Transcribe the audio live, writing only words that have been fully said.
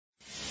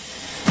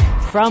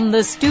From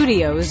the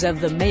studios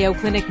of the Mayo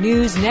Clinic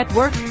News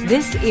Network,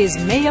 this is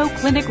Mayo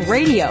Clinic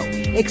Radio,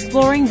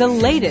 exploring the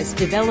latest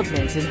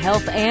developments in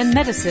health and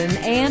medicine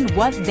and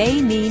what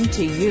they mean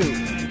to you.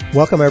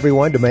 Welcome,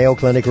 everyone, to Mayo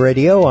Clinic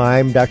Radio.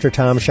 I'm Dr.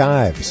 Tom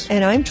Shives.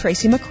 And I'm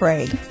Tracy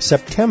McCrae.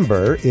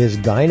 September is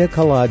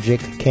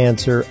Gynecologic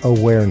Cancer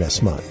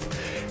Awareness Month.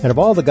 And of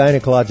all the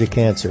gynecologic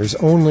cancers,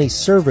 only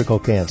cervical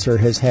cancer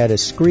has had a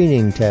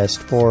screening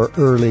test for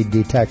early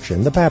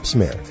detection, the pap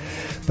smear.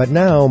 But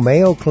now,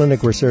 Mayo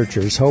Clinic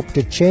researchers hope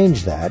to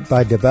change that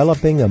by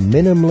developing a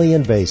minimally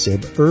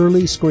invasive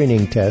early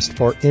screening test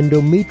for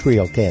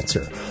endometrial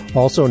cancer,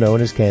 also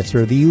known as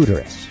cancer of the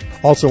uterus.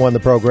 Also on the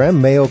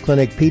program, Mayo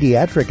Clinic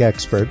pediatric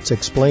experts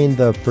explain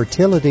the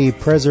fertility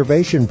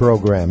preservation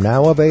program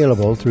now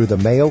available through the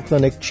Mayo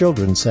Clinic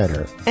Children's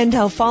Center. And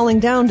how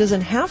falling down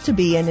doesn't have to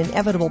be an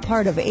inevitable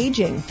part of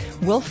aging.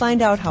 We'll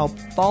find out how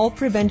fall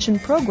prevention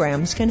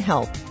programs can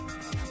help.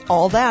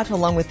 All that,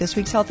 along with this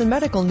week's health and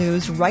medical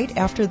news, right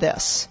after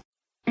this.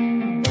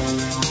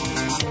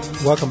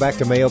 Welcome back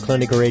to Mayo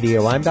Clinic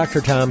Radio. I'm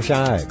Dr. Tom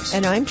Shives.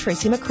 And I'm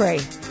Tracy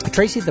McCrae.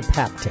 Tracy, the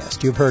pap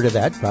test. You've heard of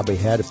that. Probably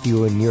had a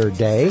few in your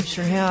day. I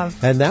sure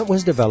have. And that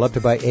was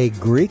developed by a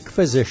Greek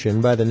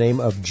physician by the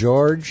name of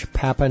George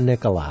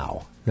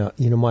Papanikolaou. Now,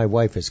 you know, my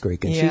wife is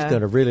Greek, and she's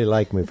going to really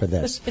like me for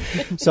this.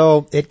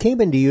 So it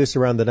came into use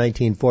around the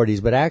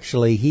 1940s, but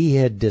actually he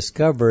had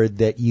discovered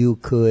that you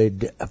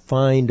could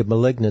find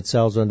malignant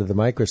cells under the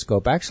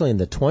microscope actually in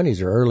the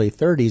 20s or early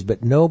 30s,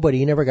 but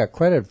he never got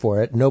credit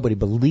for it. Nobody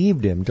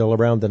believed him till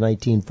around the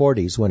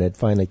 1940s when it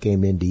finally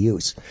came into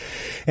use.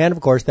 And,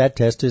 of course, that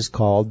test is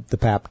called the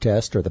pap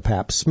test or the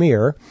pap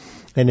smear,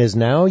 and is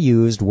now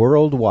used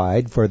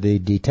worldwide for the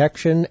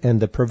detection and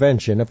the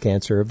prevention of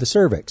cancer of the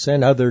cervix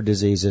and other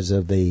diseases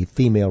of the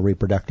female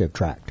reproductive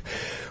tract.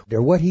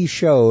 What he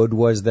showed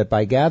was that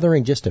by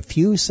gathering just a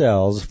few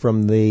cells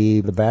from the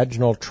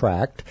vaginal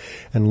tract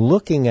and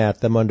looking at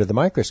them under the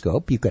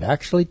microscope, you could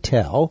actually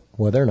tell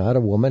whether or not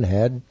a woman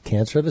had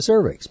cancer of the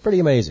cervix. Pretty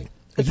amazing.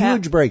 A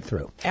huge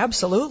breakthrough.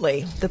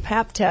 Absolutely. The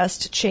pap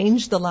test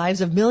changed the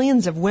lives of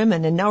millions of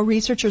women, and now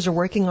researchers are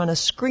working on a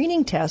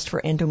screening test for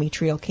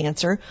endometrial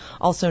cancer,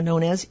 also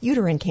known as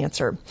uterine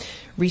cancer.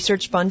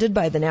 Research funded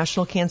by the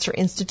National Cancer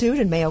Institute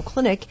and Mayo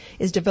Clinic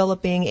is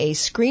developing a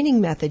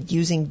screening method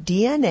using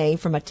DNA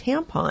from a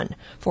tampon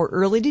for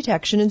early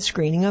detection and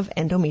screening of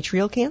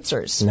endometrial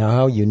cancers. Now,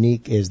 how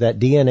unique is that?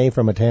 DNA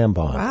from a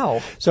tampon?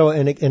 Wow. So,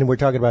 and we're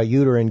talking about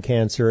uterine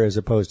cancer as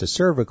opposed to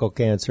cervical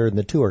cancer, and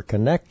the two are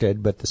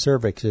connected, but the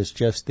cervix is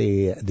just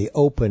the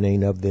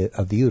opening of the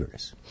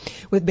uterus.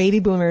 With baby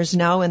boomers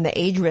now in the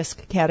age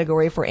risk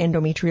category for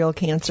endometrial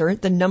cancer,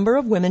 the number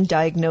of women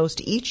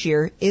diagnosed each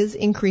year is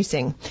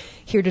increasing.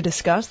 Here to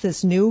discuss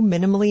this new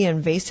minimally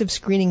invasive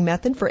screening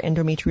method for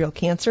endometrial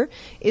cancer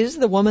is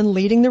the woman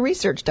leading the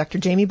research, Dr.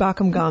 Jamie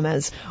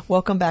Baucom-Gomez.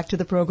 Welcome back to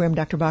the program,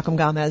 Dr.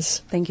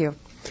 Baucom-Gomez. Thank you.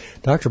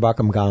 Dr.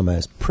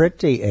 Baucom-Gomez,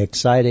 pretty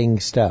exciting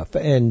stuff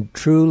and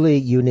truly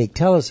unique.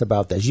 Tell us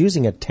about this,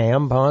 using a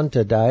tampon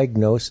to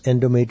diagnose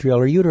endometrial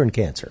or uterine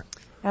cancer.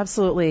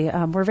 Absolutely.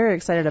 We're very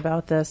excited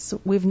about this.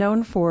 We've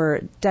known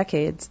for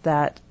decades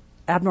that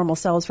abnormal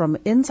cells from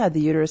inside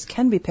the uterus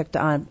can be picked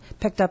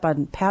up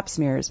on pap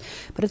smears,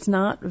 but it's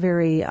not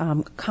very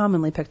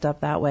commonly picked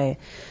up that way.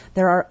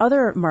 There are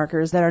other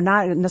markers that are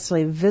not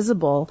necessarily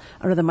visible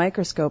under the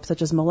microscope,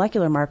 such as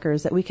molecular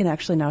markers, that we can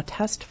actually now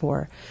test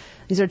for.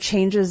 These are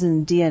changes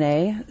in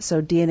DNA,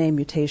 so DNA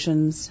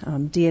mutations,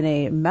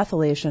 DNA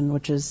methylation,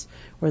 which is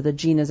where the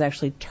gene is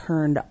actually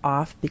turned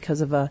off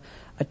because of a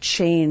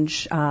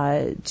change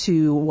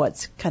to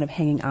what's kind of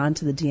hanging on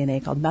to the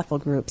DNA called methyl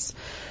groups.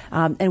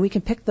 And we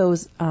can pick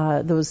those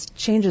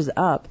changes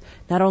up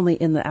not only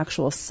in the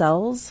actual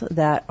cells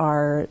that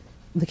are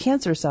the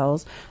cancer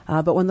cells,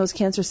 but when those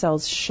cancer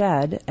cells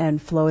shed and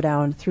flow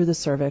down through the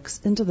cervix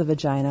into the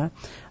vagina,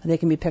 they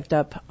can be picked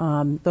up,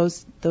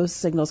 those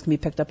signals can be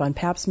picked up on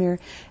pap smear,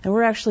 and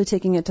we're actually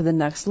taking it to the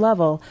next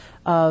level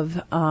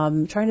of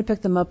trying to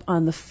pick them up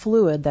on the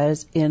fluid that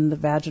is in the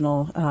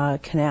vaginal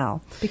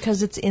canal.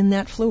 Because it's in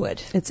that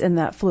fluid. It's in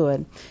that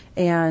fluid.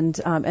 And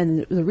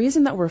the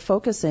reason that we're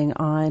focusing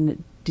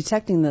on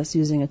detecting this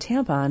using a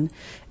tampon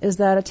is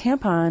that a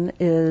tampon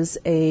is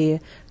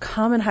a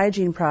common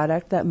hygiene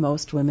product that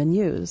most women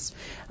use.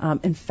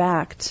 In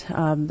fact,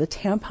 the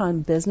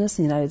tampon business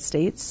in the United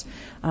States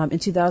in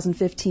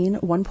 2015,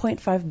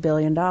 $1.5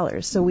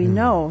 billion. So we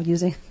know,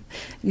 using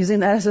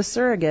that as a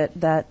surrogate,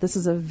 that this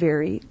is a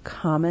very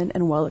common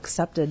and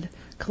well-accepted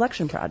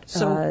collection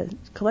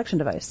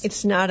device.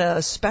 It's not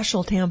a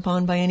special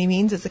tampon by any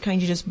means. It's the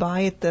kind you just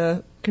buy at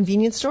the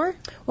convenience store?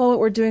 Well, what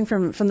we're doing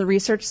from the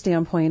research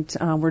standpoint,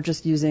 we're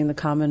just using the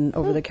common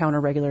over-the-counter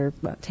regular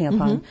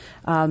tampon.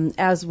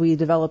 As we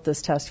develop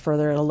this test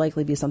further, it'll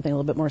likely be something a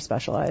little bit more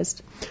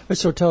specialized.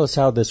 So tell us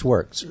how this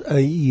works.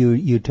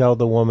 You tell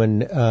the woman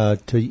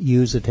to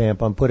use a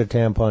tampon, put a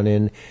tampon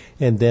in,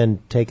 and then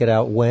take it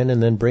out when,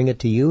 and then bring it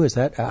to you? Is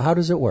that how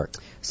does it work?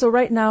 So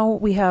right now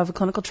we have a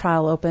clinical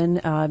trial open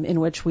in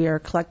which we are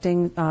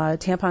collecting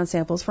tampon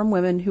samples from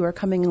women who are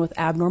coming in with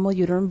abnormal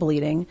uterine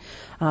bleeding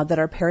that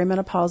are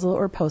perimenopausal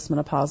or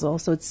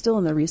postmenopausal. So it's still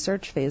in the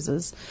research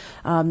phases.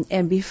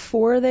 And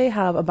before they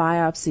have a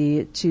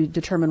biopsy to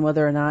determine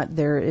whether or not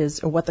there is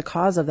or what the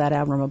cause of that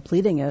abnormal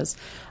bleeding is,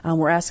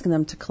 we're asking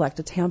them to collect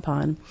a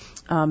tampon.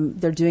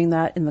 They're doing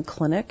that in the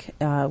clinic.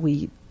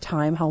 We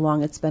time how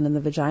long it's been in the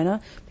vagina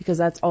because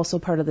that's also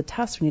part of the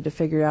test. We need to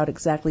figure out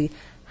exactly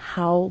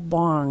how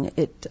long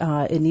it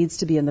needs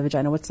to be in the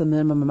vagina. What's the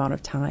minimum amount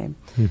of time?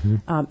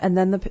 And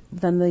then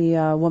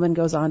the woman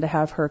goes on to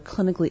have her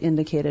clinically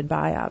indicated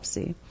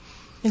biopsy.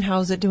 And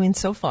how's it doing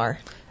so far?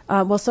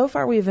 Well, so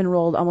far we've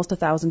enrolled almost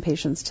 1,000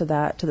 patients to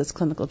this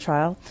clinical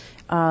trial,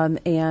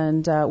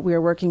 and we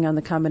are working on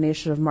the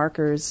combination of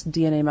markers,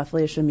 DNA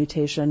methylation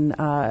mutation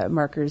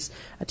markers,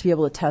 to be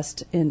able to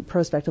test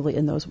prospectively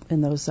in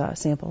those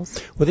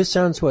samples. Well, this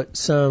sounds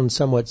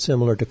somewhat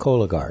similar to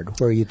Cologuard,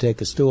 where you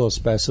take a stool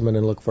specimen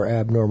and look for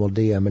abnormal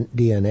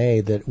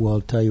DNA that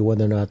will tell you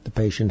whether or not the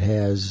patient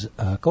has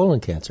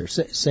colon cancer.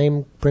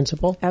 Same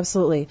principle?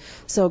 Absolutely.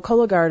 So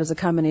Cologuard is a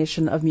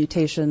combination of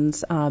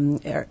mutations,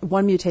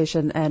 one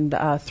mutation and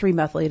 3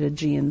 methylated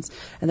genes,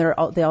 and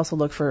they also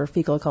look for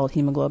fecal occult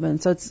hemoglobin.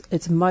 So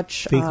it's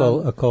much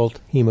fecal occult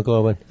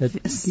hemoglobin.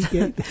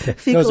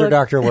 Those are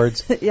doctor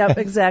words. Yep,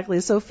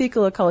 exactly. So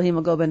fecal occult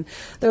hemoglobin,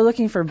 they're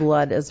looking for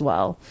blood as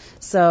well.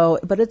 So,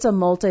 but it's a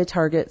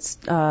multi-target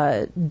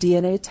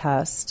DNA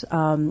test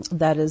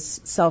that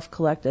is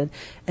self-collected,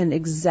 and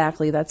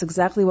that's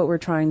exactly what we're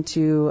trying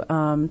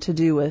to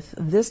do with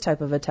this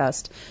type of a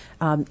test,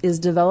 is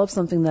develop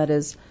something that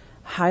is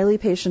highly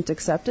patient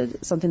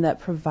accepted, something that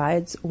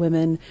provides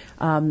women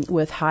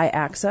with high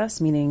access,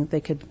 meaning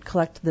they could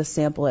collect this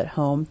sample at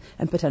home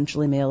and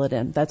potentially mail it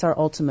in. That's our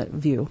ultimate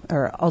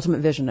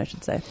vision, I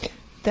should say.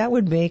 That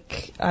would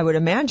I would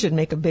imagine,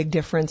 make a big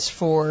difference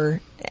for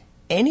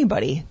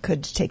anybody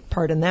could take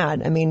part in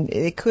that. I mean,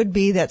 it could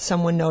be that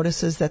someone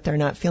notices that they're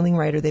not feeling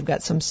right or they've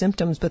got some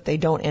symptoms, but they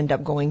don't end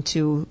up going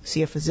to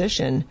see a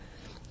physician.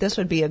 This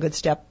would be a good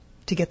step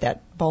to get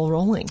that ball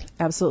rolling.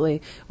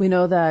 Absolutely. We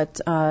know that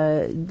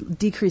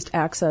decreased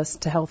access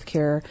to health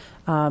care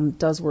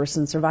does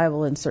worsen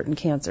survival in certain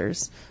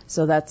cancers.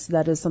 So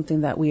that is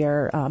something that we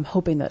are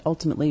hoping that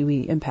ultimately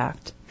we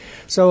impact.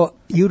 So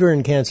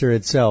uterine cancer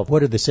itself,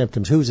 what are the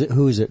symptoms?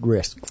 Who's at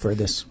risk for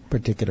this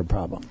particular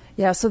problem?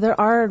 Yeah, so there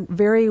are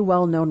very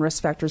well-known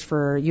risk factors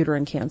for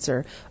uterine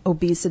cancer.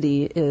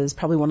 Obesity is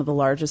probably one of the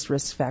largest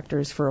risk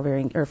factors for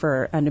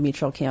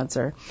endometrial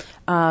cancer.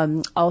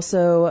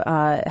 Also,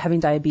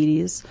 having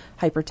diabetes,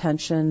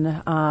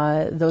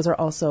 hypertension, those are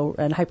also,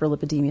 and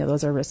hyperlipidemia,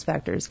 those are risk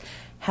factors.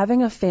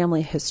 Having a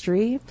family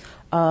history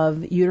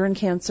of uterine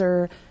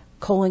cancer,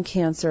 colon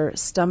cancer,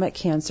 stomach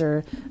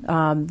cancer,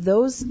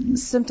 those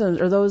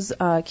symptoms or those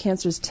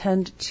cancers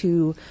tend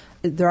to,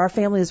 there are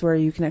families where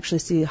you can actually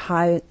see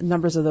high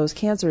numbers of those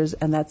cancers,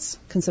 and that's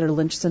considered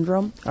Lynch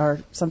syndrome, or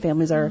some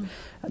families are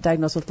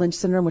diagnosed with Lynch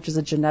syndrome, which is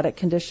a genetic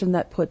condition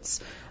that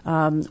puts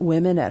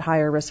women at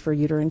higher risk for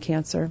uterine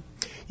cancer.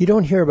 You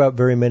don't hear about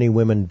very many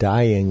women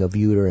dying of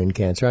uterine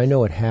cancer. I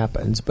know it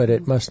happens, but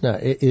it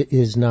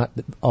is not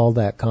all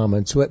that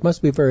common. So it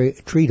must be very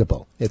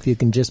treatable if you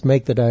can just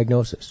make the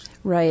diagnosis.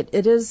 Right.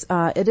 It is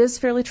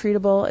fairly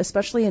treatable,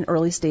 especially in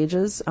early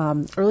stages.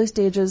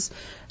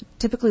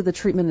 Typically the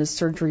treatment is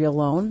surgery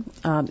alone.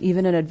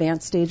 Even in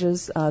advanced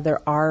stages,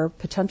 there are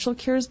potential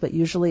cures, but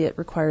usually it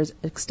requires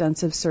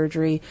extensive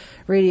surgery,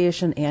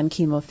 radiation, and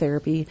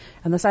chemotherapy.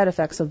 And the side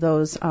effects of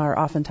those are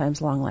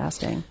oftentimes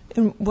long-lasting.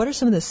 And what are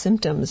some of the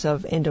symptoms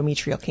of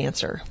endometrial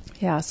cancer?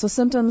 Yeah, so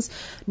symptoms,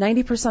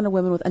 90% of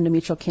women with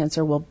endometrial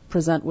cancer will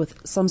present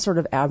with some sort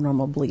of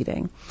abnormal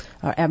bleeding,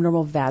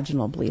 abnormal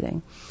vaginal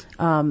bleeding.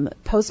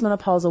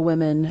 Postmenopausal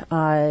women,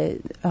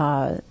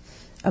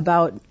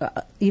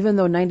 even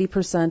though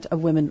 90%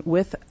 of women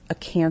with a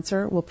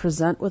cancer will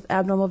present with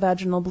abnormal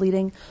vaginal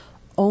bleeding,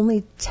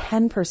 only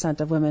 10%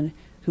 of women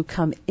who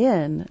come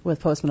in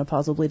with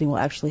postmenopausal bleeding will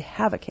actually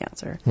have a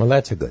cancer. Well,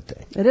 that's a good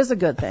thing. It is a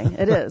good thing.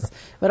 It is.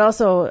 But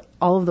also,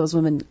 all of those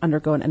women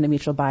undergo an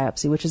endometrial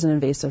biopsy, which is an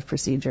invasive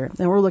procedure.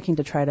 And we're looking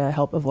to try to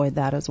help avoid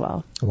that as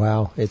well.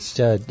 Wow. It's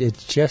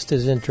just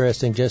as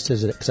interesting, just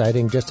as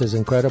exciting, just as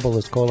incredible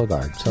as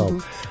Cologuard. So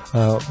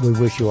we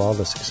wish you all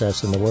the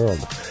success in the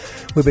world.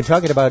 We've been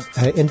talking about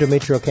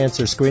endometrial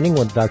cancer screening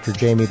with Dr.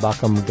 Jamie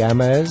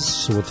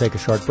Bacham-Gamez. We'll take a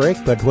short break,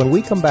 but when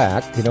we come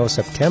back,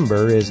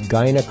 September is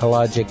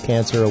Gynecologic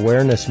Cancer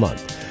Awareness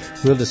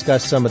Month. We'll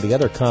discuss some of the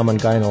other common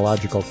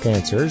gynecological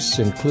cancers,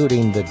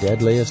 including the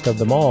deadliest of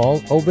them all,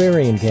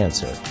 ovarian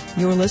cancer.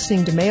 You're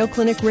listening to Mayo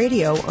Clinic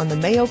Radio on the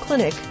Mayo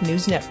Clinic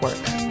News Network.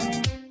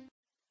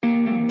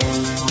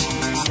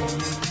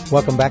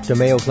 Welcome back to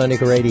Mayo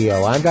Clinic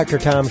Radio. I'm Dr.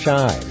 Tom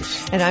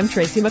Shives. And I'm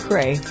Tracy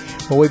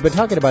McRae. Well, we've been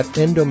talking about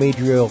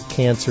endometrial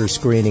cancer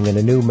screening and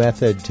a new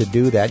method to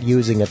do that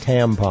using a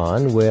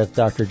tampon with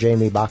Dr.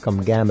 Jamie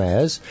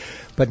Backham-Gamez.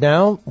 But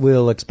now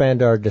we'll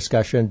expand our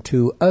discussion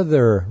to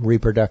other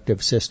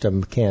reproductive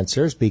system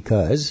cancers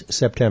because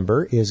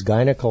September is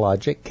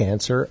Gynecologic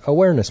Cancer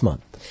Awareness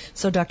Month.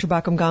 So, Dr.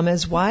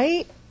 Backham-Gamez,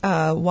 why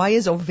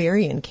is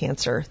ovarian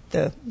cancer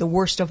the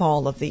worst of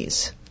all of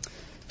these?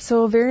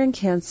 So ovarian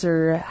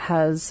cancer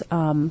has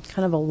kind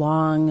of a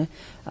long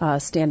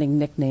standing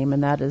nickname,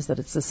 and that is that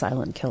it's the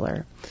silent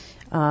killer.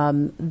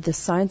 The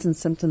signs and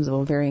symptoms of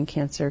ovarian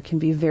cancer can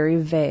be very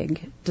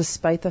vague,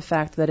 despite the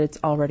fact that it's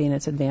already in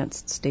its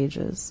advanced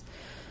stages.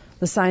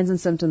 The signs and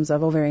symptoms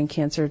of ovarian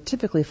cancer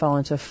typically fall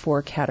into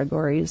four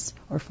categories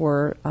or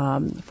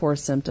four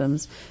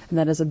symptoms, and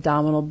that is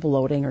abdominal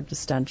bloating or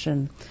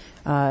distension,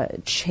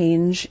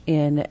 change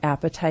in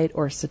appetite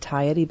or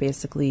satiety,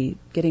 basically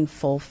getting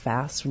full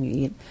fast when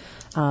you eat,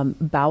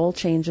 bowel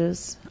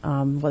changes,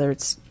 whether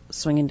it's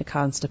swinging to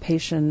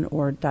constipation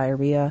or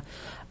diarrhea,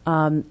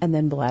 and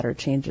then bladder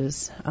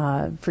changes,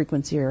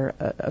 frequency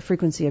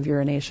of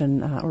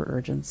urination or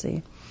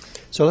urgency.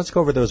 So let's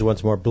go over those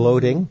once more.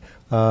 Bloating.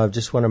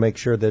 Just want to make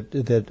sure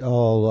that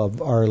all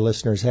of our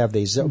listeners have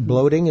these.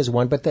 Bloating is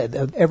one, but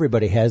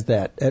everybody has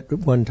that at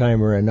one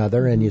time or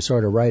another, and you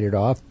sort of write it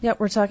off. Yep,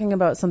 we're talking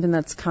about something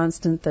that's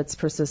constant, that's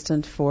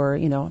persistent for,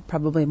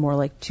 probably more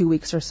like 2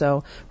 weeks or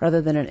so,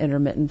 rather than an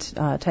intermittent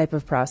type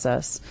of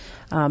process.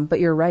 But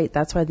you're right.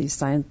 That's why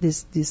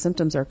these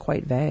symptoms are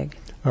quite vague.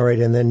 All right,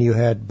 and then you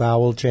had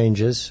bowel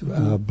changes,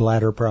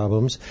 bladder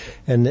problems,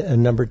 and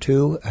number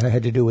two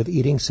had to do with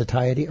eating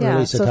satiety,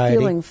 early satiety.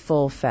 So feeling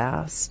full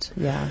fast,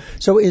 yeah.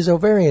 So is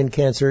ovarian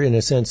cancer, in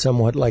a sense,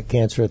 somewhat like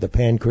cancer of the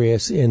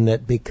pancreas in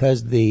that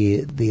because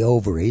the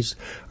ovaries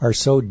are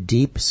so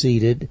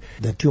deep-seated,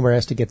 the tumor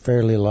has to get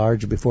fairly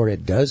large before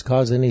it does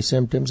cause any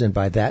symptoms, and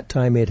by that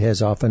time it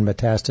has often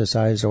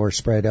metastasized or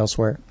spread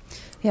elsewhere?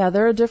 Yeah,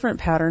 there are different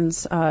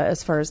patterns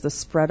as far as the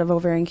spread of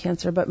ovarian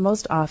cancer, but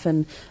most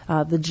often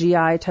the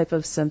GI type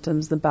of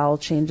symptoms, the bowel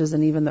changes,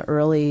 and even the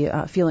early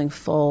feeling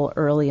full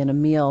early in a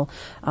meal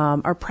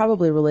are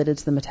probably related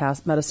to the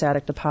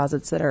metastatic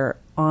deposits that are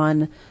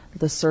on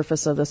the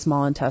surface of the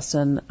small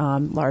intestine,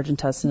 large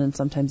intestine, and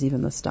sometimes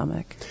even the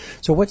stomach.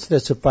 So what's the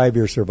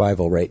 5-year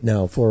survival rate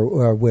now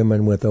for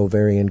women with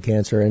ovarian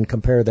cancer, and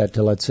compare that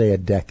to, let's say, a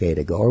decade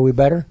ago? Are we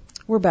better?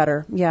 We're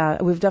better.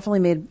 Yeah, we've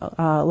definitely made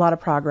a lot of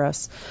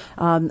progress.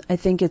 I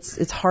think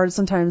it's hard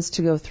sometimes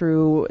to go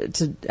through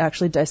to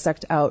actually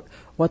dissect out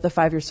what the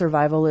 5-year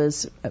survival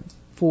is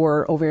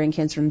for ovarian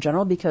cancer in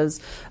general,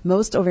 because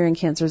most ovarian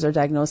cancers are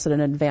diagnosed at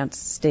an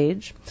advanced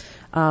stage.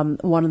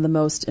 One of the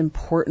most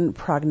important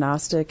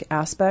prognostic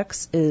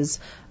aspects is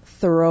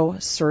thorough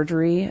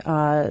surgery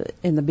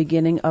in the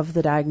beginning of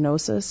the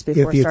diagnosis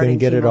before starting chemotherapy. If you can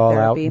get it all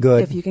out,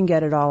 good. If you can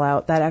get it all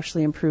out, that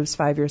actually improves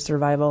 5-year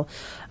survival.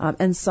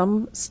 And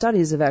some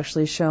studies have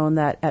actually shown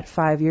that at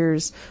 5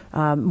 years,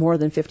 more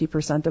than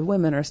 50% of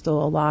women are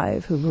still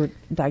alive who were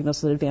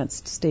diagnosed with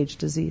advanced stage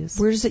disease.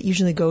 Where does it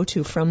usually go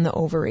to from the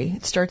ovary?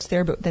 It starts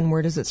there, but then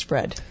where does it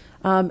spread?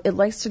 It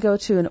likes to go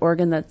to an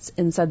organ that's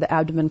inside the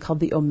abdomen called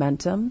the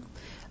omentum.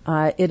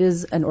 It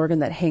is an organ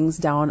that hangs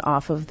down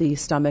off of the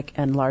stomach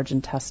and large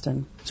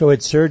intestine. So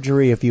it's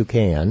surgery if you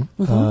can.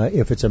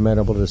 If it's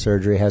amenable to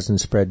surgery, hasn't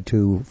spread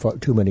too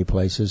many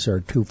places or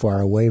too far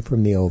away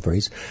from the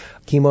ovaries.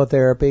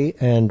 Chemotherapy,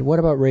 and what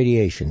about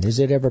radiation? Is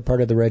it ever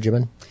part of the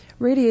regimen?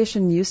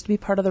 Radiation used to be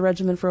part of the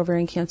regimen for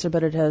ovarian cancer,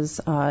 but it has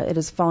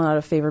fallen out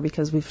of favor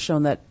because we've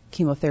shown that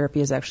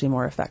chemotherapy is actually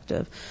more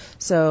effective.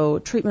 So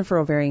treatment for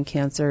ovarian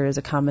cancer is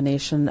a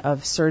combination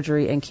of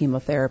surgery and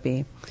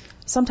chemotherapy.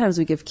 Sometimes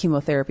we give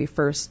chemotherapy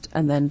first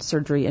and then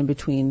surgery in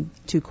between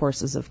 2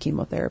 courses of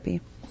chemotherapy.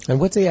 And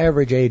what's the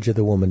average age of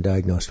the woman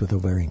diagnosed with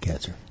ovarian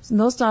cancer?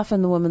 Most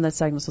often the woman that's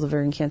diagnosed with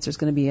ovarian cancer is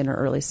going to be in her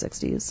early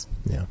 60s.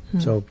 Yeah,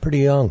 so pretty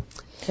young.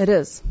 It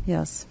is,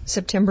 yes.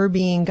 September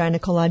being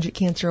Gynecologic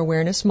Cancer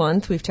Awareness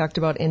Month, we've talked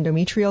about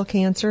endometrial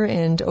cancer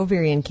and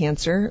ovarian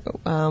cancer.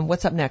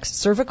 What's up next?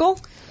 Cervical?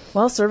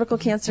 Well, cervical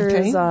cancer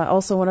is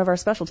also one of our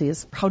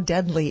specialties. How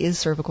deadly is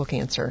cervical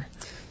cancer?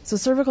 So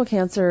cervical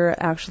cancer,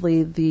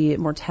 actually, the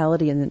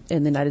mortality in the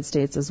United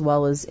States as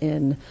well as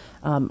in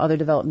other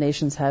developed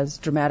nations has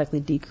dramatically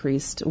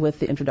decreased with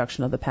the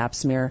introduction of the pap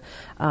smear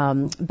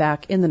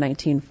back in the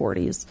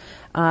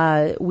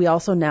 1940s. We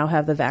also now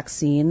have the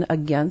vaccine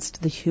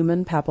against the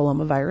human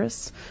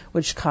papillomavirus,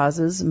 which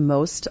causes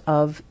most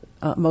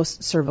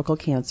cervical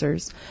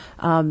cancers.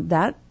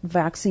 That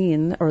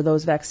vaccine, or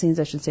those vaccines,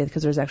 I should say,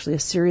 because there's actually a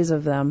series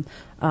of them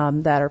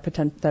that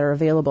are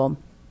available.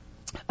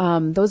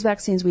 Those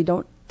vaccines, we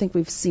don't think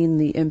we've seen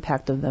the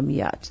impact of them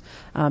yet,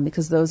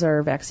 because those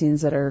are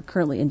vaccines that are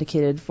currently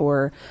indicated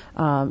for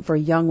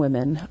young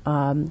women,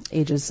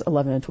 ages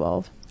 11 and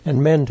 12.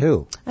 And men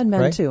too. And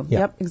men right? too. Yeah.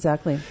 Yep,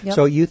 exactly. Yep.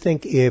 So you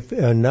think if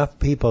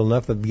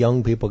enough of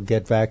young people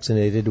get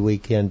vaccinated, we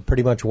can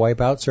pretty much wipe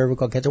out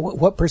cervical cancer?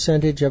 What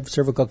percentage of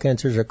cervical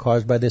cancers are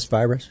caused by this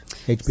virus,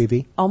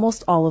 HPV?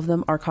 Almost all of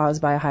them are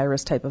caused by a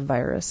high-risk type of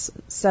virus.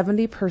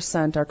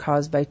 70% are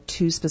caused by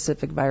two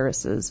specific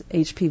viruses,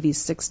 HPV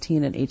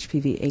 16 and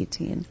HPV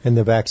 18. And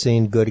the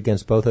vaccine good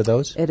against both of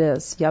those? It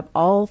is. Yep.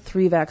 All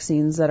three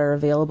vaccines that are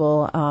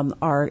available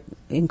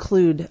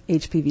include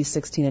HPV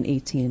 16 and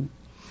 18.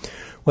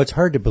 Well, it's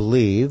hard to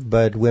believe,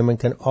 but women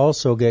can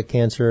also get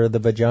cancer of the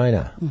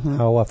vagina. Mm-hmm.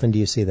 How often do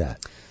you see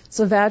that?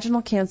 So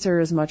vaginal cancer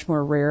is much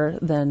more rare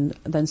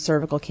than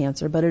cervical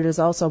cancer, but it is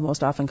also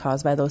most often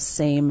caused by those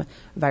same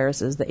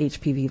viruses, the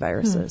HPV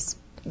viruses.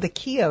 The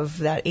key of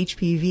that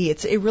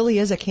HPV, it really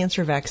is a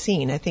cancer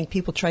vaccine. I think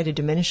people try to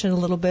diminish it a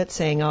little bit,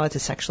 saying, oh, it's a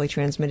sexually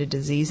transmitted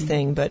disease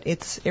thing, but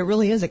it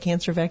really is a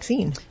cancer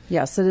vaccine.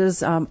 Yes, it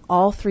is.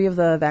 All three of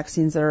the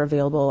vaccines that are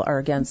available are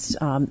against,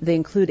 they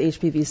include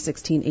HPV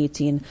 16,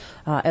 18,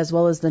 as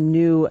well as the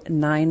new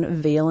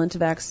 9-valent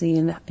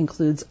vaccine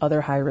includes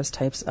other high-risk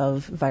types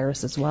of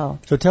virus as well.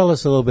 So tell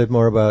us a little bit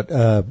more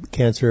about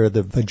cancer of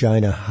the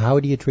vagina. How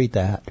do you treat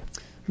that?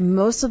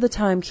 Most of the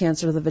time,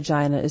 cancer of the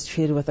vagina is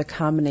treated with a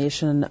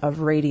combination of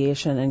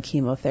radiation and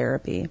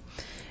chemotherapy.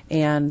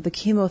 And the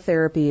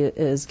chemotherapy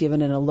is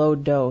given in a low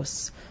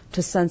dose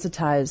to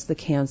sensitize the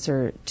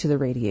cancer to the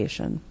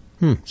radiation.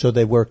 So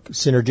they work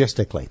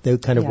synergistically. They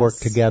kind of work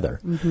together.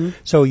 Mm-hmm.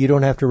 So you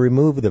don't have to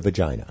remove the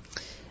vagina.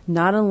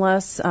 Not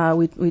unless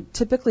we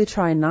typically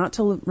try not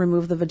to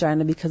remove the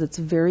vagina because it's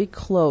very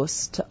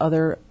close to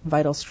other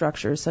vital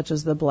structures such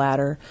as the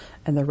bladder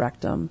and the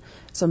rectum.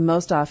 So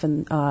most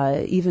often,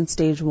 even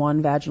stage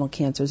 1 vaginal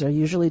cancers are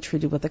usually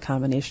treated with a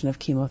combination of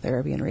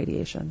chemotherapy and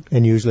radiation.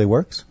 And usually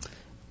works?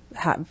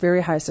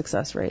 Very high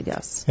success rate,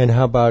 yes. And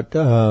how about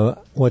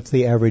what's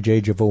the average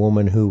age of a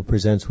woman who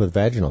presents with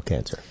vaginal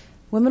cancer?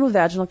 Women with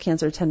vaginal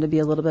cancer tend to be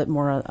a little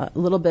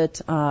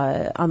bit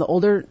on the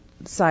older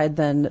side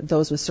than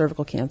those with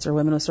cervical cancer.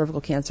 Women with cervical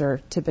cancer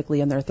are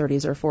typically in their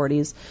 30s or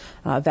 40s.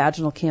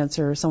 Vaginal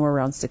cancer somewhere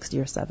around 60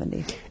 or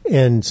 70.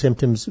 And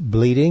symptoms,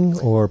 bleeding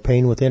or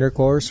pain with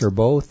intercourse or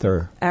both?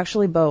 Or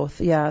actually both,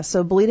 yeah.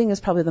 So bleeding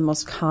is probably the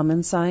most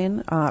common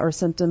sign or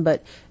symptom,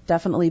 but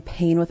definitely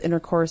pain with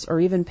intercourse or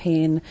even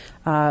pain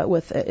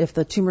if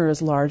the tumor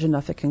is large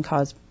enough, it can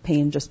cause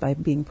pain just by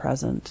being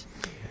present.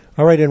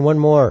 All right, and one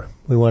more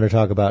we want to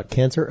talk about,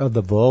 cancer of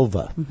the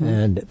vulva,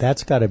 and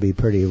that's got to be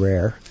pretty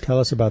rare. Tell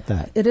us about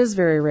that. It is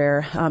very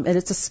rare, and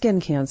it's a skin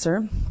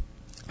cancer.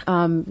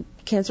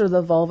 Cancer of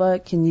the vulva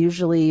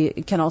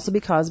can also be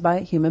caused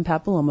by human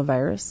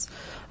papillomavirus.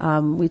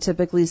 We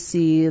typically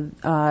see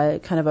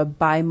kind of a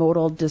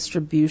bimodal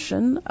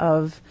distribution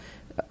of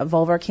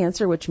vulvar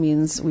cancer, which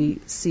means we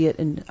see it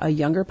in a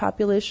younger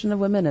population of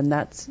women, and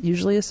that's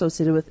usually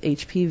associated with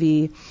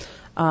HPV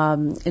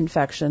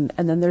infection.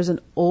 And then there's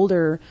an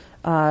older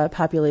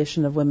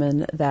population of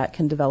women that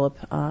can develop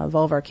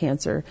vulvar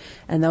cancer,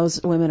 and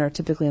those women are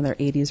typically in their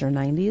 80s or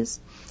 90s.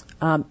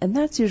 And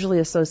that's usually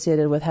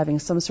associated with having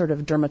some sort of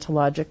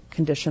dermatologic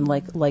condition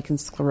like lichen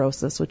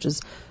sclerosis, which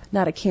is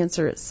not a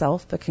cancer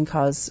itself, but can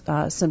cause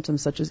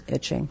symptoms such as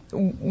itching.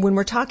 When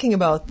we're talking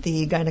about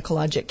the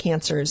gynecologic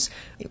cancers,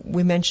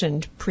 we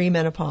mentioned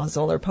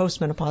premenopausal or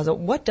postmenopausal.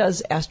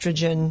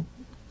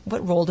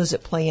 What role does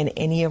it play in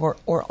any of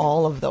or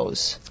all of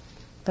those?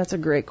 That's a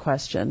great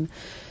question.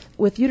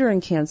 With uterine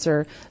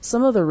cancer,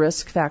 some of the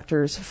risk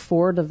factors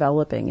for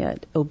developing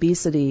it,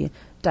 obesity,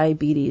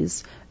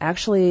 diabetes,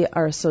 actually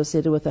are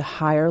associated with a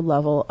higher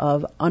level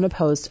of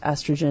unopposed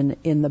estrogen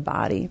in the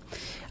body.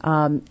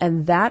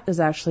 And that is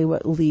actually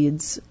what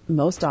leads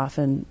most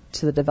often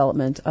to the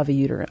development of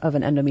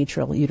an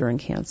endometrial uterine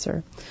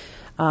cancer.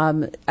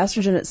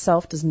 Estrogen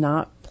itself does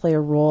not play a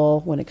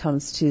role when it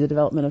comes to the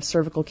development of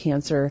cervical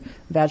cancer,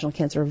 vaginal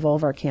cancer,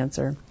 vulvar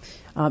cancer.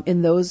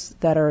 In those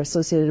that are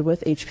associated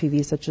with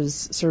HPV, such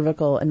as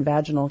cervical and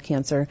vaginal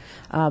cancer,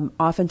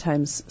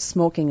 oftentimes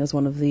smoking is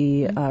one of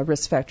the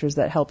risk factors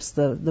that helps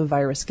the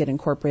virus get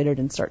incorporated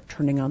and start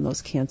turning on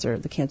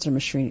the cancer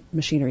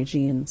machinery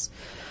genes.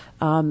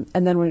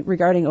 And then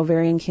regarding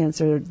ovarian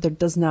cancer, there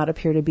does not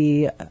appear to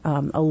be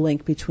a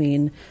link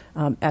between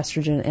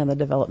estrogen and the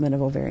development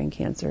of ovarian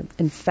cancer.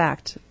 In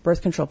fact,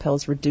 birth control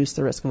pills reduce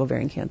the risk of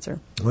ovarian cancer.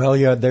 Well,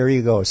 yeah, there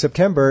you go.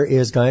 September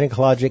is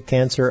Gynecologic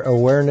Cancer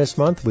Awareness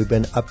Month. We've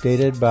been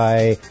updated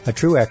by a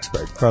true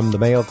expert from the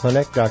Mayo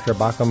Clinic, Dr.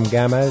 Bacham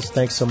Gamez.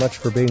 Thanks so much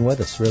for being with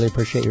us. Really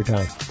appreciate your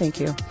time.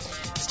 Thank you.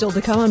 Still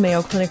to come on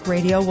Mayo Clinic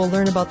Radio, we'll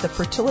learn about the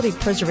fertility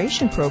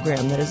preservation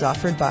program that is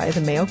offered by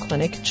the Mayo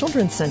Clinic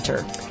Children's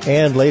Center.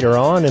 And later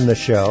on in the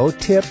show,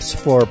 tips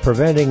for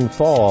preventing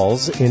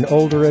falls in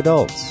older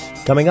adults.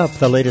 Coming up,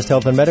 the latest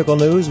health and medical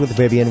news with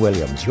Vivian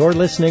Williams. You're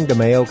listening to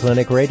Mayo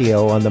Clinic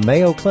Radio on the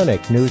Mayo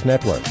Clinic News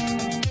Network.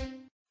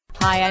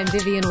 Hi, I'm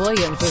Vivian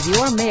Williams with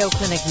your Mayo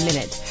Clinic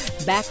Minute.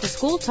 Back to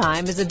school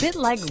time is a bit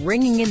like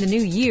ringing in the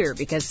new year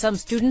because some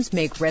students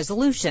make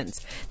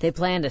resolutions. They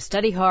plan to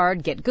study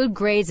hard, get good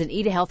grades, and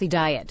eat a healthy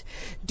diet.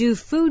 Do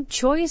food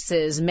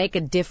choices make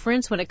a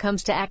difference when it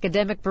comes to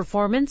academic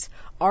performance?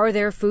 Are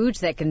there foods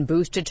that can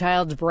boost a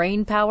child's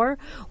brain power?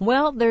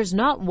 Well, there's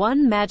not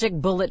one magic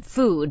bullet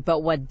food,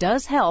 but what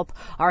does help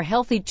are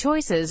healthy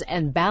choices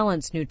and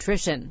balanced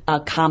nutrition. A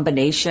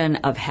combination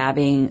of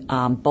having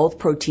both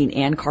protein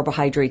and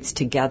carbohydrates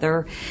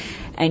together,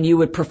 and you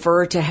would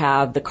prefer to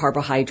have the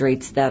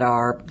carbohydrates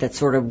that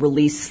sort of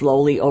release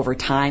slowly over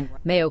time.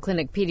 Mayo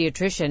Clinic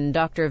pediatrician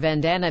Dr.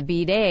 Vandana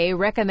Bide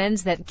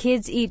recommends that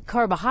kids eat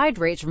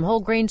carbohydrates from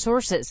whole grain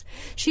sources.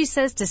 She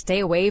says to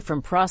stay away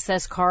from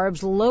processed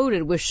carbs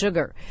loaded with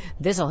sugar.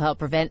 This will help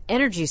prevent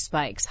energy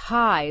spikes,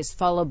 highs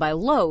followed by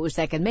lows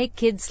that can make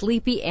kids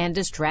sleepy and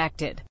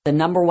distracted. The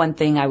number one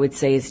thing I would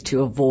say is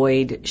to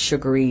avoid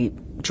sugary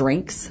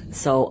drinks,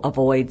 so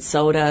avoid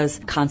sodas,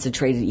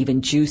 concentrated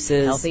even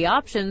juices. Healthy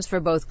options for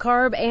both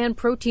carb and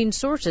protein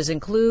sources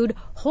include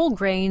whole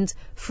grains,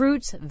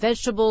 fruits,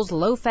 vegetables,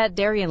 low-fat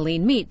dairy, and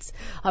lean meats.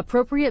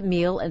 Appropriate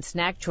meal and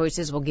snack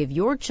choices will give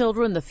your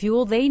children the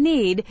fuel they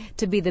need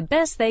to be the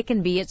best they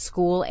can be at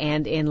school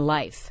and in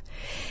life.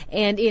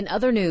 And in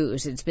other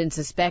news, it's been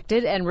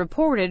suspected and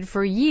reported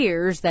for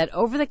years that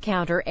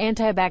over-the-counter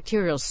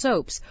antibacterial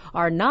soaps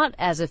are not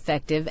as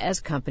effective as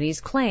companies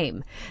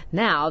claim.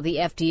 Now, the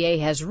FDA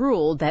has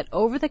ruled that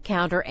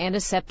over-the-counter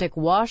antiseptic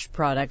wash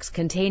products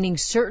containing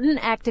certain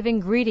active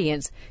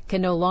ingredients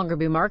can no longer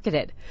be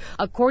marketed.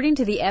 According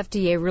to the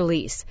FDA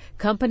release,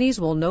 companies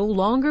will no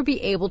longer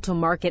be able to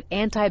market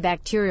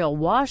antibacterial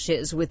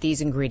washes with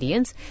these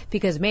ingredients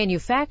because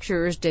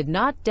manufacturers did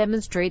not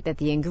demonstrate that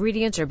the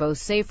ingredients are both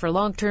safe for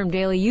long-term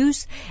daily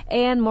use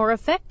and more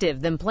effective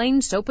than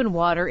plain soap and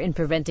water in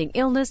preventing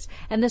illness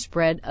and the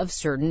spread of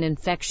certain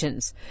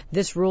infections.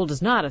 This rule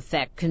does not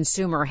affect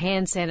consumer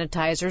hand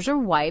sanitizers or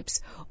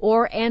wipes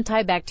or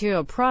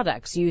antibacterial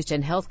products used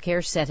in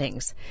healthcare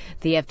settings.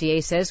 The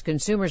FDA says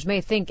consumers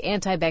may think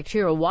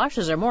antibacterial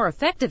washes are more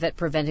effective at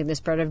preventing the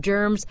spread of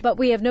germs, but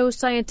we have no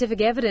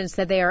scientific evidence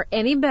that they are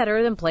any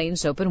better than plain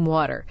soap and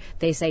water.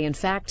 They say, in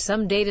fact,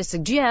 some data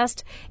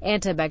suggest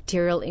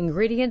antibacterial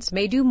ingredients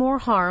may do more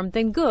harm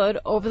than good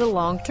over the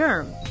long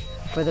term.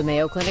 For the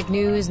Mayo Clinic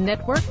News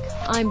Network,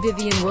 I'm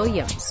Vivian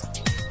Williams.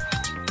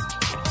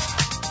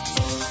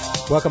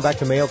 Welcome back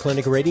to Mayo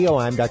Clinic Radio.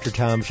 I'm Dr.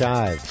 Tom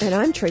Shive. And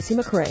I'm Tracy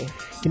McRae.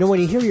 You know,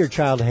 when you hear your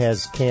child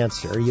has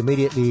cancer, you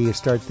immediately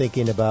start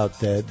thinking about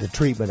the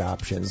treatment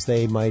options.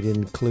 They might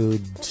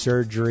include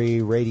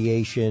surgery,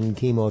 radiation,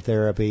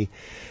 chemotherapy.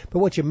 But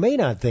what you may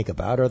not think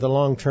about are the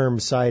long-term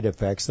side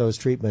effects those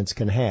treatments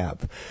can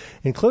have,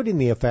 including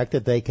the effect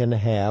that they can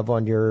have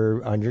on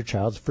your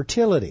child's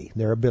fertility,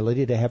 their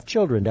ability to have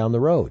children down the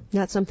road.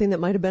 Not something that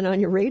might have been on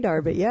your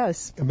radar, but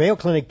yes. The Mayo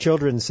Clinic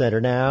Children's Center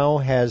now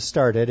has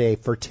started a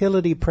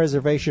fertility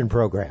preservation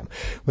program,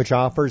 which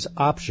offers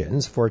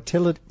options for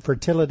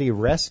fertility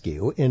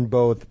rescue in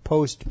both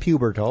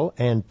post-pubertal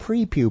and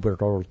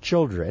pre-pubertal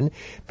children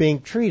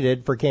being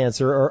treated for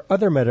cancer or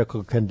other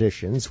medical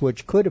conditions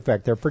which could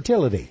affect their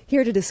fertility.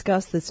 Here to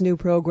discuss this new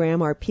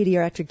program are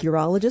pediatric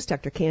urologist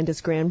Dr. Candace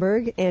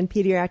Granberg and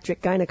pediatric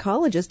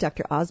gynecologist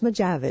Dr. Asma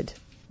Javid.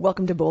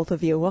 Welcome to both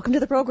of you. Welcome to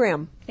the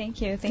program.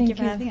 Thank you. Thank you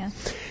for having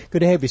us. Good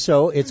to have you.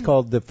 So it's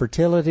called the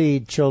Fertility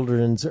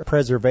Children's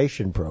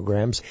Preservation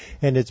Programs,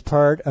 and it's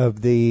part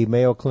of the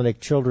Mayo Clinic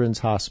Children's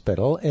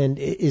Hospital. And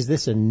is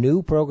this a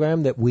new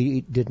program that we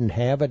didn't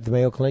have at the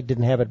Mayo Clinic,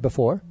 didn't have it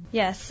before?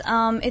 Yes.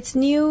 It's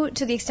new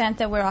to the extent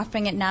that we're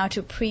offering it now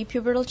to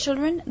pre-pubertal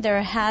children.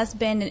 There has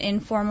been an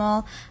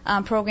informal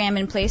program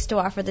in place to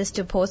offer this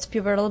to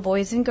post-pubertal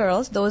boys and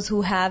girls, those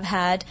who have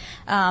had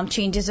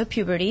changes of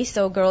puberty,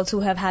 so girls who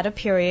have had a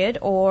period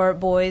or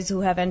boys who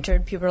have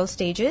entered pubertal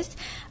stages,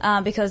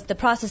 because the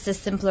process is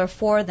simpler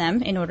for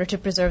them in order to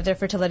preserve their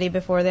fertility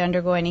before they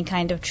undergo any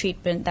kind of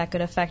treatment that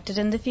could affect it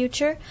in the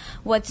future.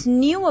 What's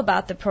new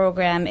about the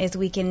program is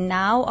we can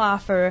now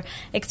offer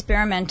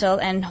experimental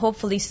and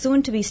hopefully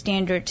soon to be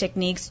standard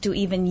techniques to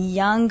even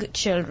young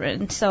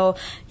children. So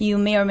you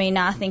may or may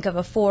not think of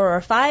a 4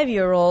 or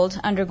 5-year-old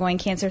undergoing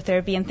cancer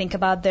therapy and think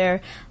about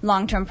their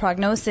long-term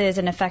prognosis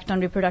and effect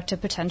on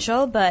reproductive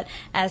potential, but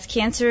as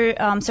cancer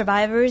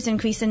survivors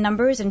increase in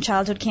numbers and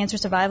childhood cancer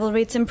survival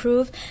rates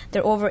improve,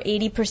 they're over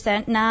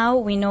 80% now.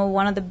 We know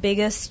one of the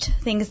biggest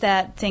things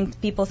that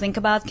people think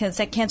about,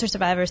 cancer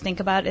survivors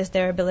think about, is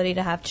their ability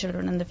to have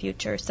children in the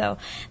future. So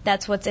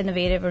that's what's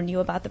innovative or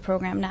new about the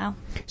program now.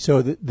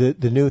 So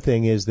the new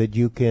thing is that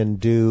you can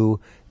do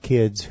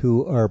kids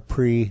who are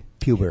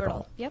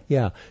pre-pubertal. Yep.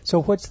 Yeah.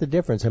 So what's the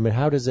difference? I mean,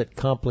 how does it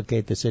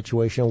complicate the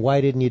situation? Why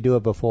didn't you do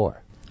it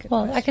before?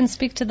 Well, I can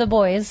speak to the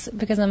boys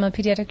because I'm a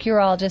pediatric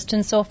urologist,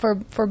 and so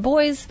for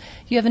boys,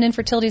 you have an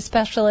infertility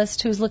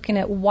specialist who's looking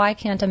at why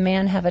can't a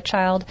man have a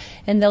child,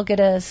 and they'll get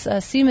a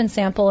semen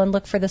sample and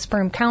look for the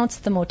sperm counts,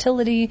 the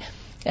motility,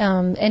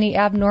 any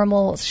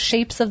abnormal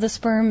shapes of the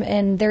sperm,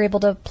 and they're able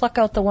to pluck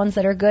out the ones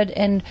that are good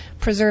and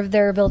preserve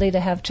their ability to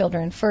have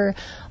children. For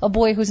a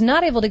boy who's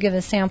not able to give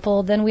a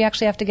sample, then we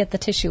actually have to get the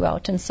tissue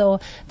out. And so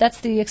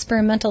that's the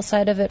experimental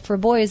side of it for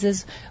boys,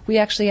 is we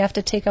actually have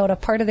to take out a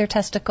part of their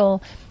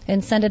testicle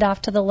and send it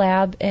off to the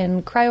lab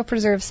and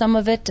cryopreserve some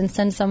of it and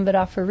send some of it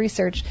off for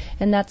research.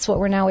 And that's what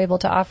we're now able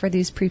to offer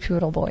these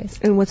prepubertal boys.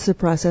 And what's the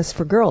process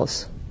for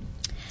girls?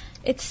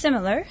 It's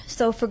similar.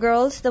 So for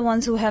girls, the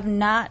ones who have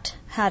not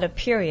had a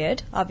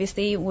period,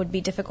 obviously it would be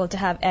difficult to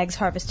have eggs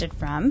harvested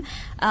from.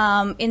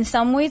 In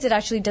some ways, it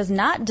actually does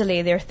not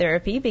delay their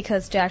therapy,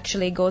 because to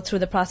actually go through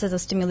the process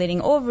of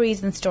stimulating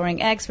ovaries and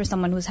storing eggs for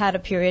someone who's had a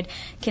period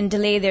can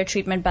delay their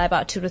treatment by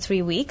about 2 to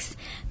 3 weeks.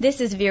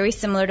 This is very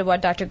similar to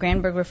what Dr.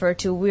 Granberg referred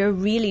to. We're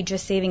really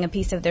just saving a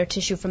piece of their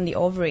tissue from the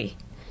ovary.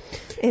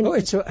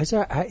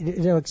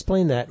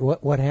 Explain that.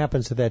 What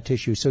happens to that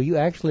tissue? So you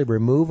actually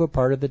remove a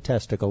part of the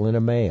testicle in a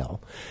male,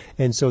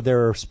 and so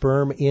there are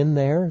sperm in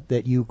there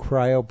that you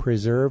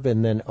cryopreserve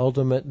and then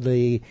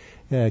ultimately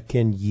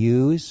can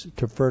use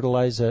to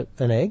fertilize an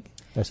egg?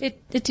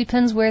 It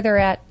depends where they're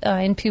at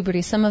in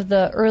puberty. Some of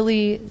the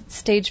early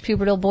stage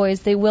pubertal boys,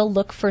 they will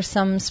look for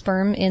some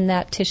sperm in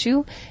that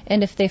tissue,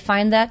 and if they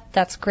find that,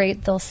 that's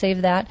great. They'll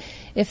save that.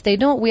 If they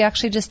don't, we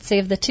actually just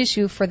save the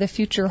tissue for the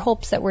future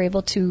hopes that we're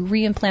able to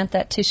reimplant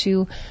that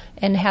tissue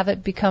and have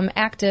it become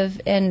active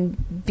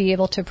and be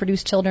able to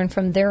produce children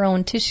from their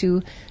own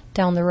tissue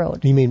down the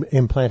road. You mean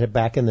implant it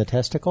back in the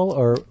testicle,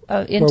 or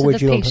into the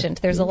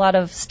patient? There's a lot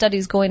of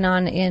studies going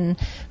on in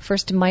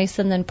first mice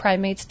and then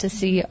primates to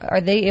see,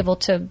 are they able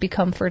to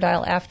become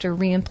fertile after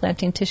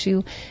reimplanting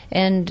tissue,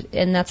 and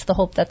that's the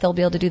hope that they'll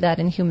be able to do that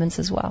in humans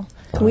as well.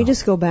 Can we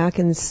just go back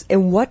and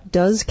what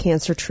does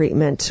cancer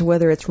treatment,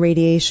 whether it's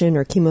radiation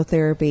or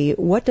chemotherapy,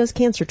 what does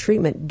cancer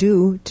treatment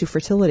do to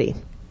fertility?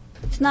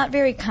 It's not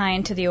very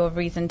kind to the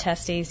ovaries and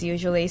testes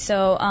usually.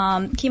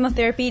 So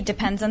chemotherapy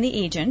depends on the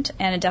agent,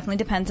 and it definitely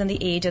depends on the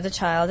age of the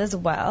child as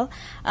well.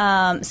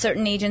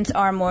 Certain agents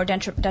are more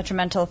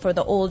detrimental for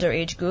the older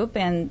age group,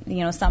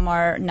 and some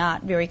are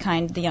not very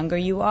kind the younger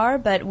you are.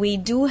 But we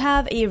do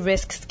have a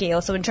risk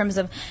scale. So in terms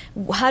of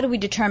how do we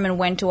determine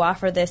when to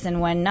offer this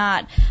and when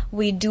not,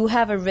 we do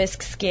have a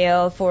risk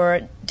scale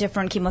for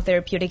different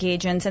chemotherapeutic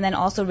agents, and then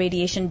also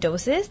radiation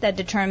doses that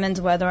determines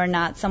whether or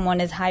not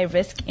someone is high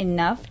risk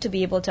enough to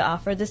be able to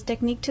offer this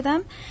technique to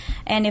them.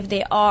 And if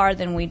they are,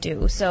 then we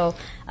do. So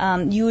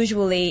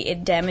usually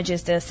it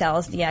damages the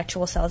cells, the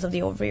actual cells of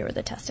the ovary or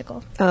the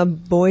testicle.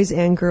 Boys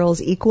and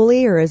girls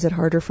equally, or is it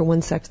harder for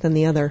one sex than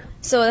the other?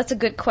 So that's a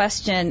good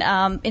question.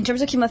 In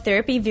terms of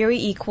chemotherapy, very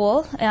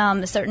equal.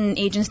 Certain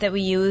agents that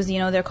we use,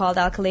 they're called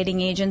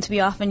alkylating agents.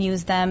 We often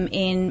use them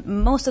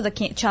in most of the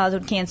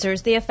childhood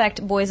cancers. They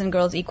affect boys and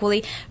girls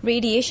equally.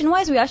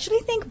 Radiation-wise, we actually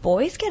think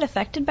boys get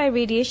affected by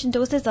radiation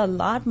doses a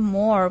lot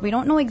more. We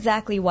don't know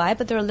exactly why,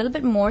 but they're a little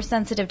bit more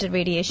sensitive to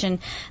radiation,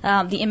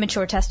 the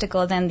immature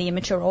testicle, than the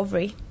immature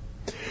ovary.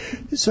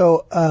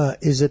 So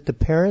is it the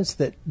parents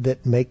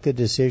that make the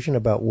decision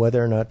about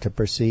whether or not to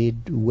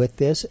proceed with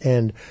this?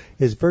 And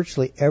is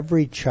virtually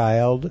every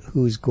child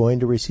who's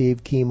going to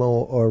receive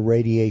chemo or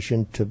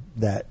radiation to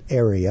that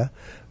area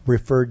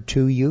referred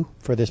to you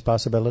for this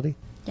possibility?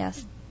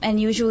 Yes. And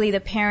usually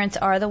the parents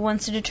are the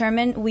ones to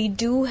determine. We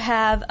do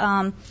have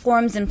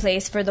forms in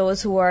place for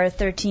those who are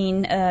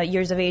 13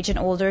 years of age and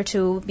older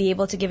to be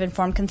able to give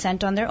informed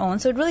consent on their own.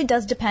 So it really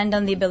does depend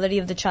on the ability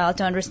of the child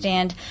to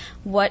understand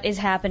what is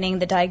happening,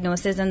 the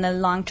diagnosis, and the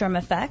long-term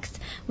effects.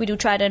 We do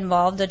try to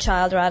involve the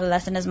child or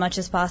adolescent as much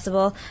as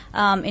possible.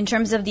 In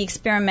terms of the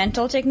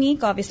experimental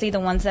technique, obviously the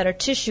ones that are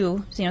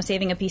tissue,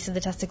 saving a piece of the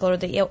testicle or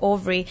the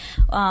ovary,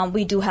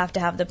 we do have to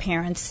have the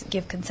parents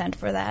give consent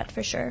for that,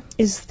 for sure.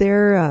 Is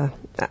there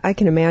I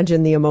can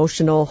imagine the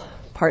emotional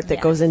part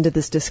that goes into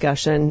this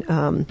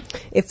discussion.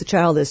 If the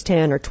child is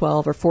 10 or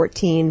 12 or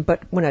 14,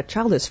 but when a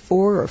child is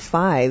 4 or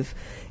 5,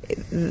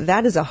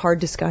 that is a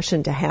hard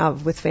discussion to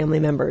have with family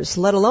members,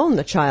 let alone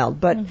the child,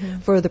 but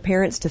for the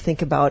parents to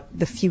think about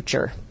the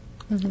future.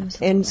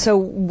 And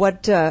so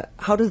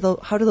how do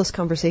those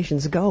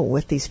conversations go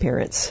with these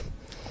parents?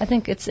 I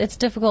think it's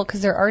difficult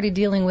because they're already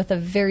dealing with a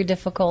very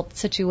difficult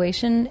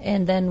situation,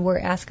 and then we're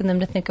asking them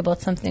to think about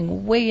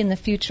something way in the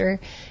future.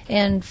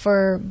 And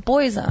for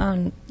boys,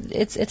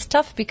 it's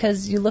tough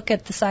because you look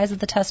at the size of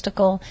the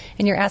testicle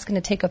and you're asking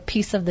to take a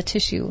piece of the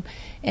tissue.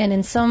 And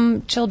in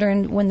some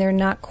children, when they're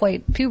not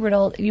quite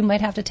pubertal, you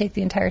might have to take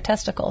the entire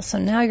testicle. So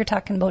now you're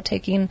talking about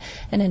taking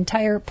an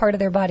entire part of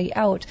their body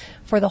out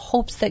for the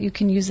hopes that you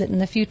can use it in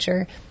the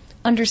future.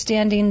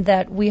 Understanding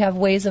that we have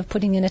ways of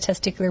putting in a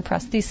testicular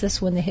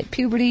prosthesis when they hit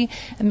puberty,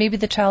 and maybe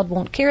the child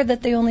won't care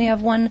that they only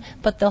have one,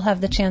 but they'll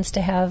have the chance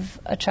to have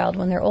a child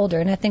when they're older.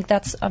 And I think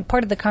that's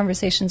part of the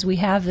conversations we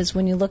have is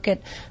when you look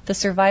at the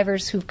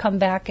survivors who've come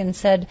back and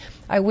said,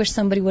 I wish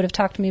somebody would have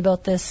talked to me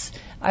about this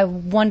I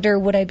wonder,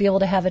 would I be able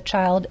to have a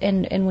child?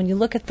 And when you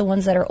look at the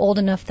ones that are old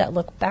enough that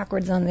look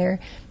backwards on their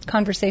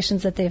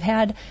conversations that they've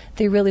had,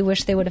 they really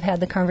wish they would have had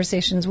the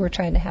conversations we're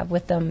trying to have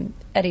with them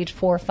at age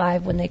 4 or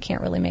 5 when they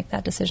can't really make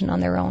that decision on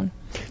their own.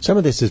 Some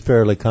of this is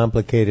fairly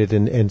complicated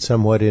and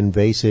somewhat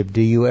invasive.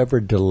 Do you ever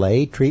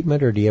delay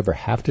treatment, or do you ever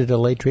have to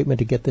delay treatment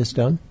to get this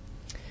done?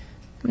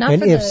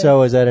 And if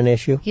so, is that an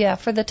issue? Yeah,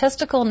 for the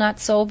testicle, not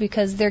so,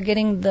 because they're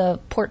getting the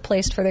port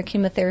placed for their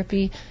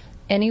chemotherapy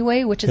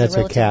anyway, which is that's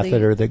a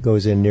catheter that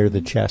goes in near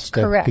the chest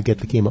to get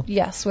the chemo?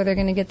 Yes, where they're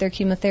going to get their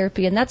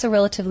chemotherapy, and that's a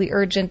relatively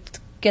urgent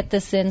get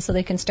this in so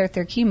they can start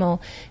their chemo.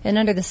 And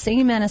under the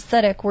same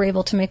anesthetic, we're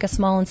able to make a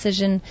small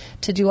incision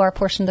to do our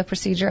portion of the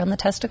procedure on the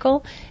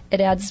testicle.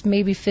 It adds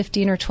maybe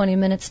 15 or 20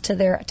 minutes to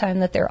their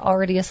time that they're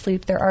already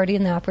asleep, they're already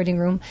in the operating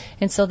room,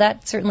 and so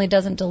that certainly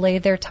doesn't delay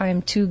their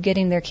time to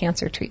getting their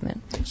cancer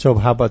treatment. So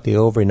how about the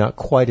ovary? Not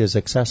quite as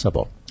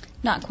accessible.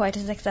 Not quite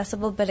as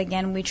accessible, but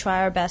again, we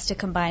try our best to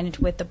combine it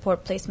with the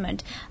port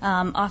placement.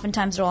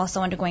 Oftentimes, they're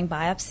also undergoing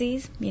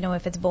biopsies,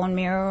 if it's bone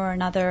marrow or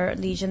another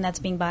lesion that's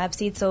being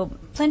biopsied. So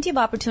plenty of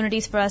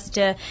opportunities for us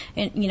to,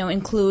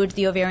 include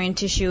the ovarian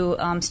tissue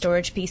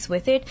storage piece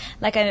with it.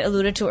 Like I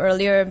alluded to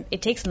earlier,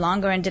 it takes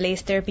longer and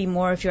delays therapy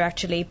more if you're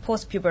actually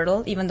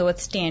post-pubertal, even though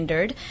it's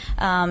standard,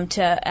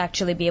 to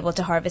actually be able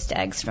to harvest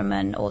eggs from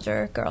an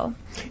older girl.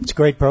 It's a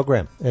great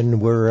program, and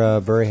we're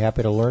very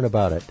happy to learn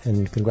about it.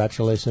 And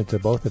congratulations to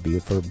both of you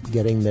for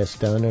getting this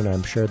done, and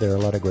I'm sure there are a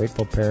lot of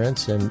grateful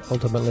parents and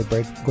ultimately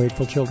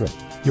grateful children.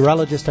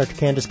 Urologist Dr.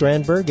 Candace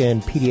Granberg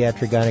and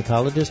pediatric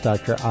gynecologist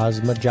Dr.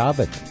 Asma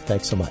Javed.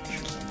 Thanks so much.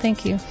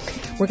 Thank you.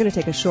 We're going to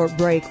take a short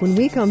break. When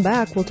we come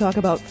back, we'll talk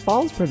about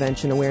Falls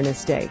Prevention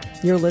Awareness Day.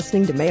 You're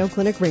listening to Mayo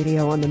Clinic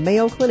Radio on the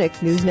Mayo Clinic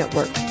News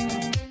Network.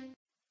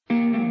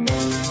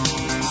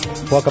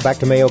 Welcome back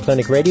to Mayo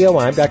Clinic Radio.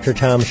 I'm Dr.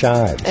 Tom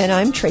Shives. And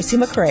I'm Tracy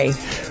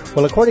McRae.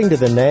 Well, according to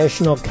the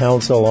National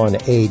Council on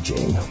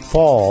Aging,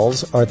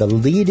 falls are the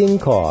leading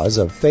cause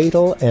of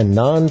fatal and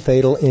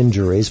non-fatal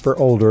injuries for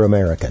older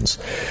Americans.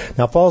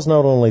 Now, falls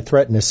not only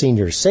threaten a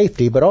senior's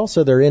safety, but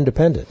also their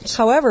independence.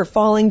 However,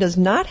 falling does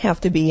not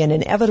have to be an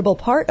inevitable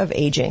part of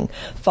aging.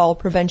 Fall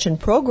prevention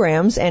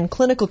programs and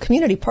clinical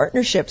community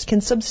partnerships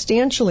can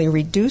substantially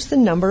reduce the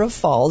number of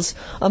falls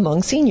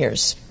among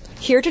seniors.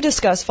 Here to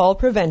discuss fall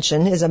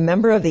prevention is a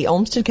member of the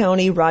Olmsted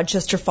County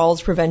Rochester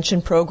Falls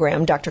Prevention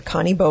Program, Dr.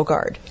 Connie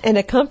Bogard. And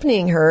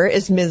accompanying her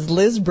is Ms.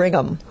 Liz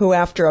Brigham, who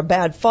after a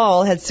bad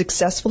fall had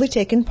successfully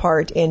taken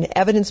part in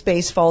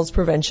evidence-based falls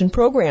prevention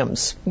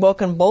programs.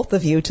 Welcome both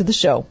of you to the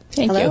show.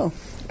 Thank you.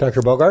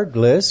 Dr. Bogard,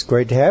 Liz,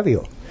 great to have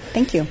you.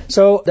 Thank you.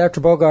 So,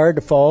 Dr.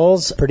 Bogard,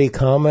 falls pretty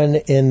common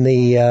in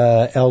the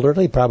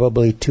elderly,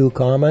 probably too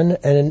common.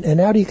 And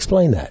how do you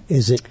explain that?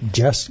 Is it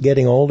just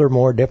getting older,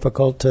 more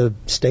difficult to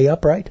stay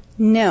upright?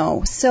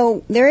 No.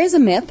 So there is a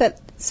myth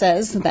that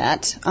says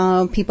that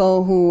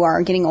people who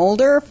are getting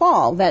older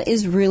fall. That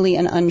is really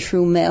an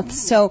untrue myth.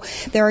 So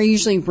there are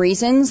usually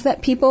reasons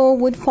that people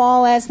would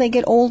fall as they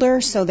get older.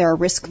 So there are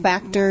risk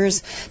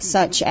factors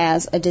such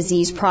as a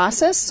disease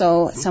process.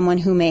 So someone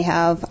who may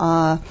have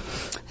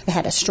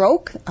had a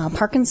stroke,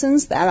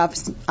 Parkinson's,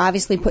 that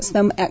obviously puts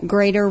them at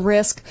greater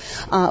risk.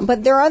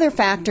 But there are other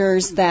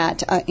factors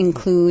that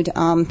include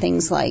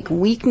things like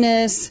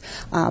weakness,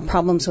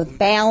 problems with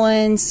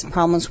balance,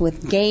 problems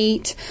with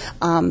gait,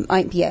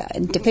 might be a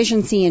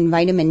deficiency in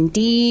vitamin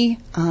D.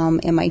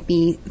 It might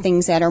be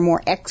things that are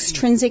more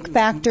extrinsic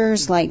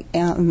factors like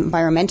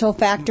environmental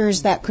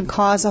factors that could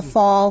cause a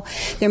fall.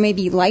 There may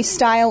be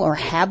lifestyle or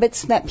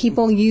habits that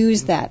people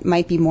use that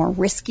might be more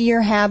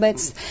riskier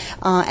habits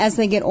as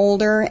they get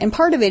older. And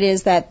part of it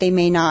is that they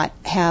may not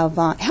have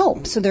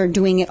help, so they're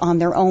doing it on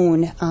their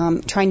own,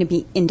 trying to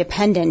be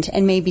independent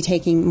and maybe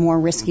taking more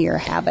riskier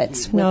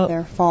habits with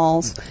their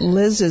falls.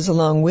 Liz is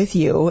along with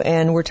you,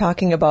 and we're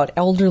talking about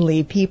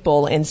elderly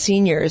people and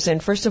seniors.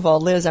 And first of all,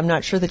 Liz, I'm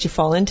not sure that you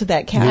fall into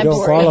that category.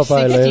 You don't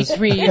qualify, Liz. I'm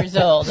 63 years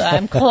old.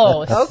 I'm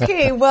close.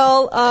 Okay,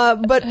 well,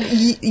 but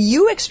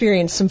you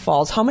experienced some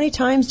falls. How many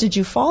times did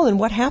you fall, and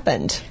what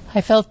happened? I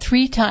fell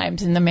 3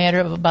 times in the matter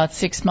of about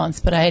 6 months,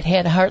 but I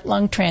had a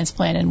heart-lung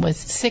transplant and was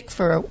sick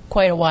for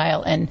quite a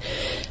while and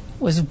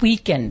was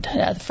weakened.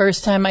 The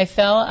first time I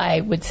fell,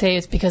 I would say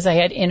it's because I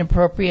had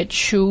inappropriate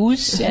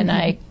shoes, and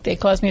they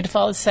caused me to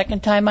fall. The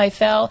second time I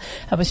fell,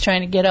 I was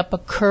trying to get up a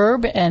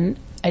curb, and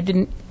I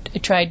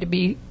tried to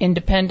be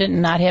independent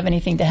and not have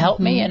anything to help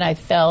me, and I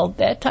fell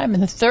that time.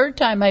 And the third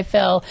time I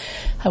fell,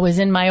 I was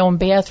in my own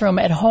bathroom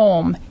at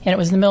home, and it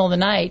was in the middle of the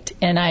night,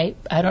 and I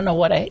don't know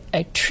what,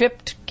 I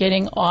tripped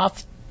getting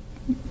off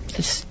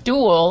the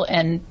stool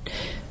and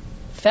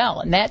fell.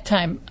 And that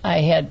time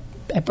I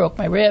broke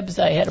my ribs,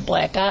 I had a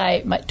black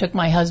eye. It took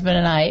my husband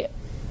and I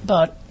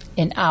about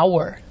an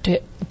hour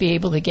to be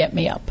able to get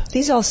me up.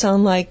 These all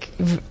sound like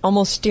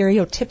almost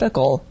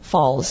stereotypical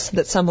falls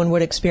that someone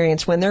would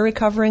experience when they're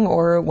recovering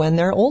or when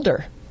they're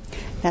older.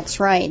 That's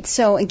right.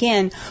 So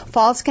again,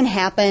 falls can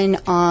happen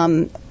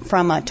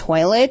from a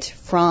toilet,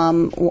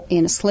 from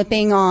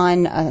slipping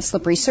on a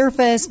slippery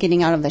surface,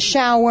 getting out of the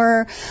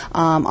shower,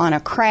 on a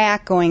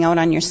crack, going out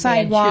on your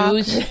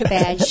sidewalk,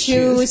 bad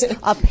shoes,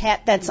 a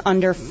pet that's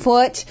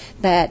underfoot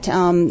that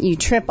you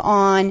trip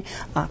on,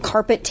 a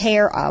carpet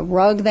tear, a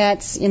rug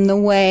that's in the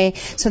way.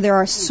 So there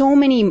are so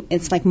many,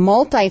 it's like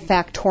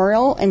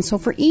multifactorial, and so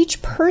for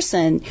each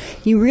person,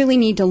 you really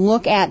need to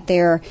look at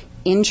their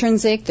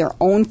intrinsic, their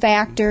own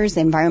factors,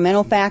 the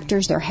environmental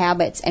factors, their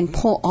habits, and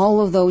pull all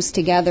of those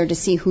together to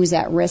see who's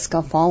at risk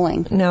of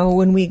falling. Now,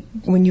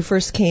 when you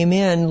first came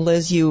in,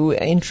 Liz,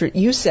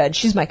 you said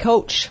she's my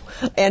coach,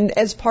 and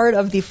as part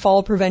of the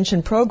fall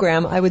prevention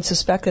program, I would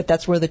suspect that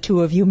that's where the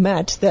two of you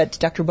met. That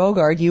Dr.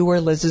 Bogard, you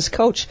were Liz's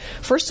coach.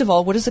 First of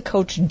all, what does a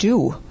coach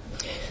do?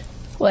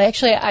 Well,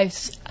 actually, I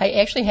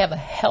actually have a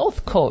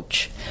health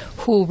coach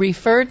who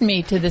referred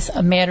me to this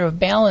A Matter of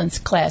Balance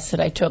class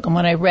that I took. And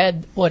when I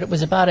read what it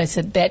was about, I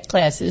said, that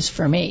class is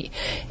for me.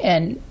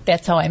 And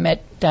that's how I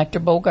met Dr.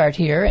 Bogard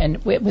here.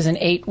 And it was an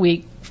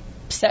 8-week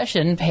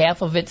session,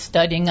 half of it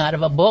studying out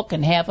of a book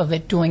and half of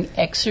it doing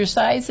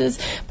exercises.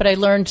 But I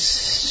learned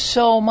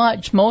so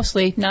much,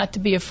 mostly not to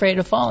be afraid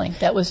of falling.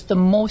 That was the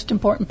most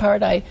important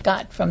part I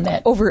got from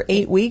that. Over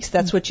 8 weeks,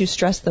 that's what you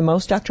stressed the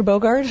most, Dr.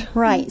 Bogard?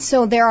 Right.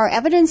 So there are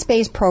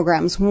evidence-based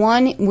programs.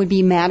 One would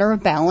be Matter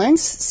of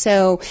Balance.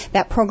 So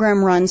that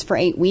program runs for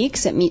 8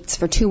 weeks. It meets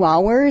for 2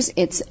 hours.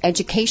 It's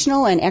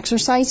educational and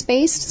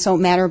exercise-based. So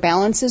Matter of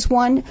Balance is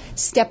one.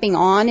 Stepping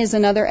On is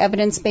another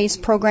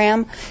evidence-based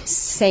program.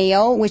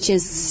 SAIL, which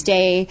is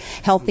Stay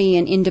Healthy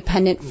and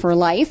Independent for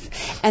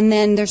Life. And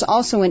then there's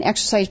also an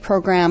exercise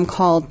program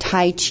called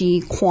Tai Chi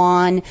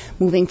Quan,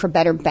 Moving for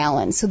Better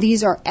Balance. So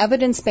these are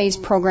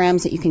evidence-based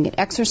programs that you can get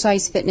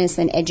exercise, fitness,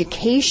 and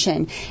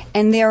education,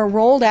 and they're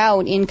rolled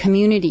out in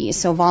communities,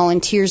 so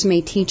volunteers may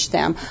teach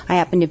them. I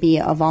happen to be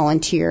a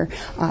volunteer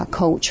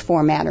coach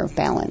for Matter of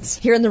Balance.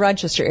 Here in the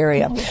Rochester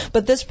area.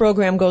 But this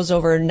program goes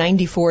over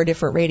 94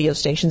 different radio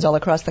stations all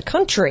across the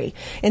country.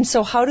 And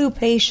so how do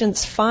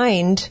patients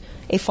find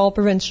a fall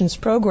prevention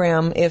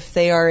program if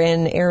they are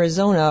in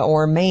Arizona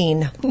or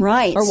Maine,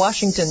 right, or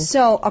Washington?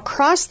 So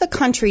across the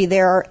country,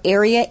 there are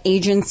area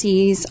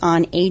agencies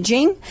on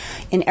aging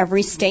in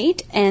every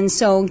state, and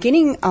so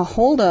getting a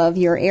hold of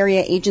your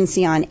area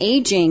agency on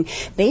aging,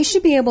 they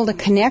should be able to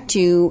connect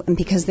you,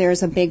 because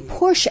there's a big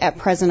push at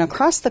present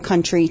across the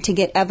country to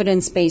get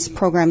evidence-based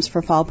programs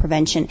for fall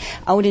prevention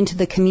out into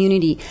the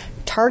community.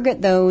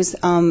 Target those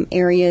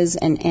areas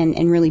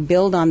and really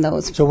build on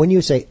those. So when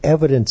you say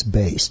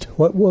evidence-based,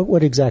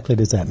 what exactly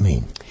does that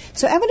mean?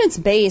 So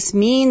evidence-based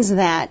means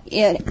that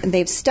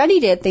they've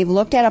studied it, they've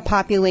looked at a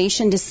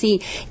population to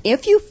see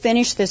if you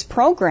finish this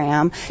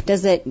program,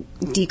 does it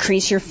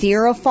decrease your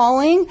fear of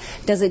falling?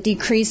 Does it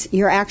decrease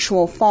your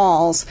actual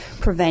falls,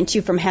 prevent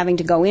you from having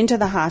to go into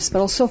the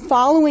hospital? So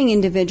following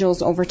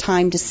individuals over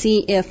time to see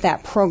if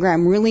that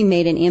program really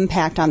made an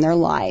impact on their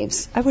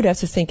lives. I would have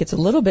to think it's a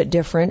little bit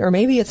different, or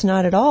maybe it's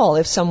not at all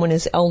if someone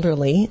is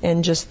elderly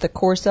and just the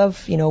course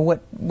of,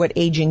 what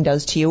aging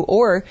does to you,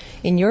 or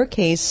in your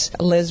case,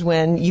 Liz,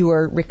 when you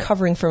are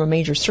recovering from a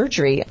major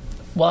surgery.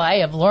 Well, I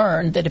have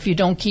learned that if you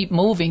don't keep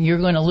moving, you're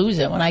going to lose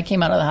it. When I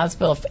came out of the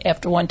hospital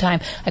after one time,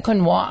 I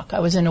couldn't walk. I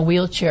was in a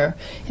wheelchair,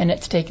 and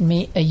it's taken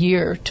me a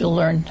year to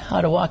learn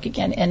how to walk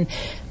again.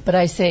 But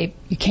I say,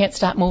 you can't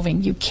stop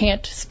moving. You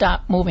can't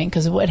stop moving,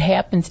 because what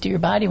happens to your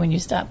body when you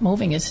stop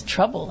moving is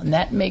trouble, and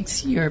that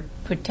makes your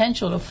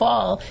potential to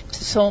fall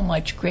so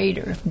much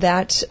greater.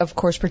 That, of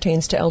course,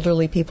 pertains to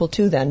elderly people,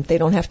 too, then. They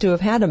don't have to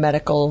have had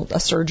a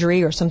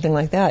surgery or something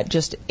like that,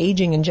 just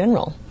aging in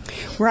general.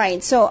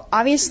 Right. So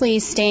obviously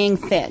staying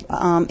fit.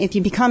 If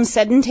you become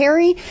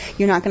sedentary,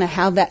 you're not going to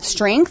have that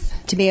strength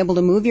to be able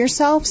to move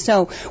yourself.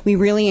 So we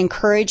really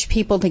encourage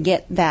people to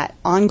get that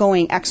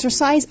ongoing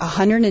exercise,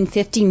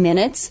 150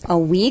 minutes a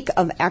week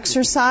of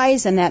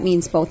exercise, and that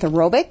means both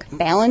aerobic,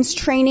 balance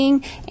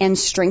training, and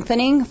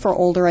strengthening for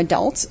older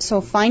adults.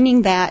 So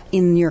finding that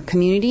in your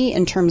community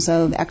in terms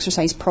of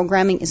exercise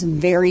programming is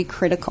very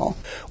critical.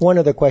 One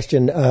other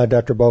question,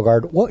 Dr.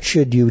 Bogard. What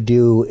should you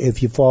do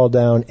if you fall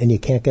down and you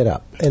can't get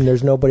up and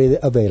there's nobody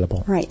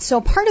available? Right.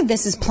 So part of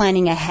this is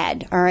planning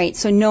ahead. All right.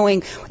 So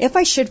knowing if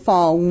I should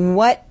fall,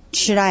 what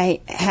should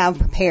I have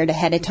prepared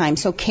ahead of time?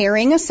 So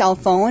carrying a cell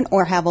phone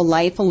or have a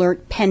life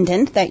alert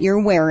pendant that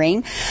you're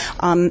wearing.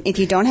 If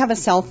you don't have a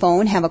cell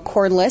phone, have a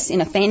cordless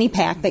in a fanny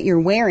pack that you're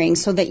wearing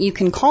so that you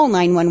can call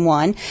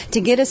 911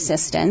 to get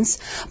assistance.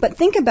 But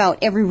think about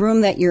every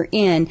room that you're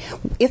in.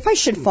 If I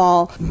should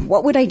fall,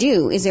 what would I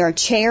do? Is there a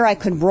chair I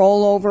could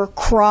roll over,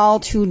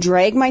 crawl to,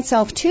 drag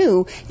myself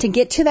to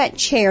get to that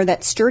chair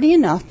that's sturdy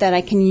enough that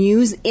I can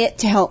use it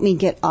to help me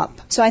get up?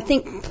 So I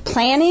think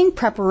planning,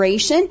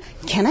 preparation,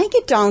 can I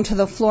get down to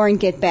the floor and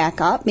get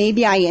back up?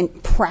 Maybe I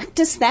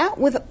practice that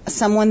with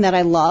someone that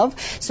I love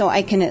so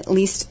I can at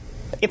least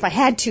if I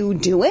had to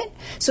do it.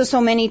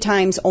 So many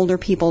times older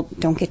people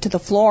don't get to the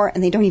floor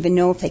and they don't even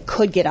know if they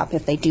could get up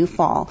if they do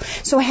fall.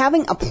 So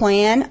having a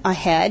plan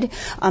ahead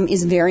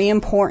is very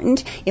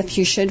important. If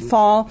you should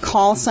fall,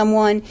 call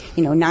someone,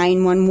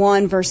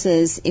 911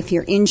 versus if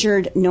you're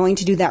injured, knowing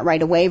to do that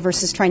right away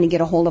versus trying to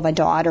get a hold of a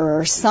daughter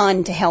or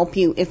son to help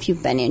you if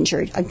you've been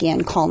injured.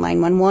 Again, call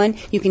 911.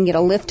 You can get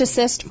a lift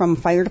assist from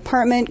fire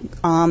department.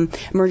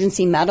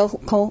 Emergency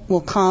medical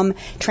will come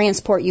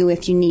transport you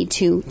if you need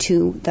to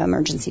the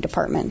emergency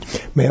department.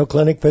 Mayo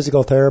Clinic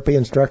physical therapy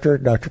instructor,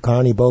 Dr.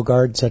 Connie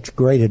Bogard, such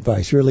great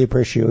advice. Really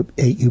appreciate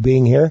you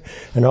being here.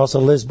 And also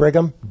Liz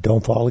Brigham,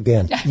 don't fall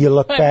again. You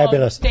look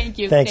fabulous. Thank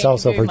you. Thanks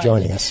also for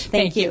joining us.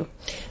 Thank you.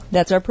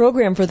 That's our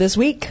program for this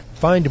week.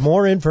 Find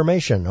more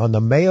information on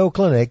the Mayo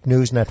Clinic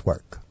News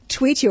Network.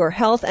 Tweet your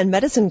health and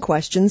medicine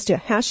questions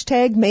to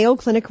 # Mayo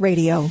Clinic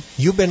Radio.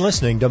 You've been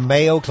listening to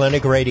Mayo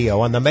Clinic Radio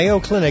on the Mayo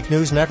Clinic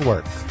News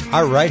Network.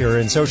 Our writer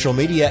and social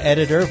media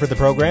editor for the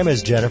program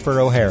is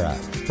Jennifer O'Hara.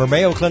 For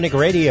Mayo Clinic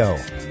Radio,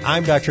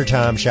 I'm Dr.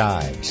 Tom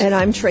Shives. And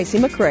I'm Tracy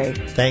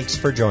McCrae. Thanks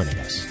for joining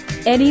us.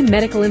 Any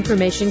medical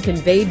information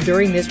conveyed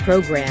during this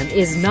program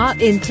is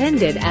not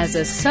intended as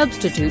a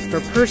substitute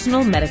for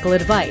personal medical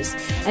advice,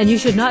 and you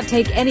should not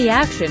take any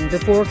action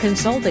before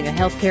consulting a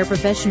healthcare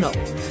professional.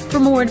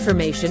 For more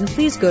information,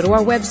 please go to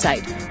our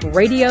website,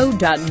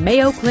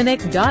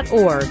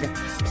 radio.mayoclinic.org.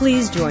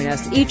 Please join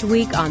us each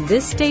week on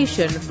this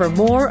station for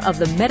more of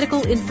the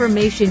medical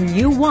information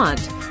you want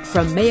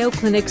from Mayo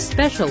Clinic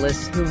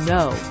specialists who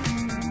know.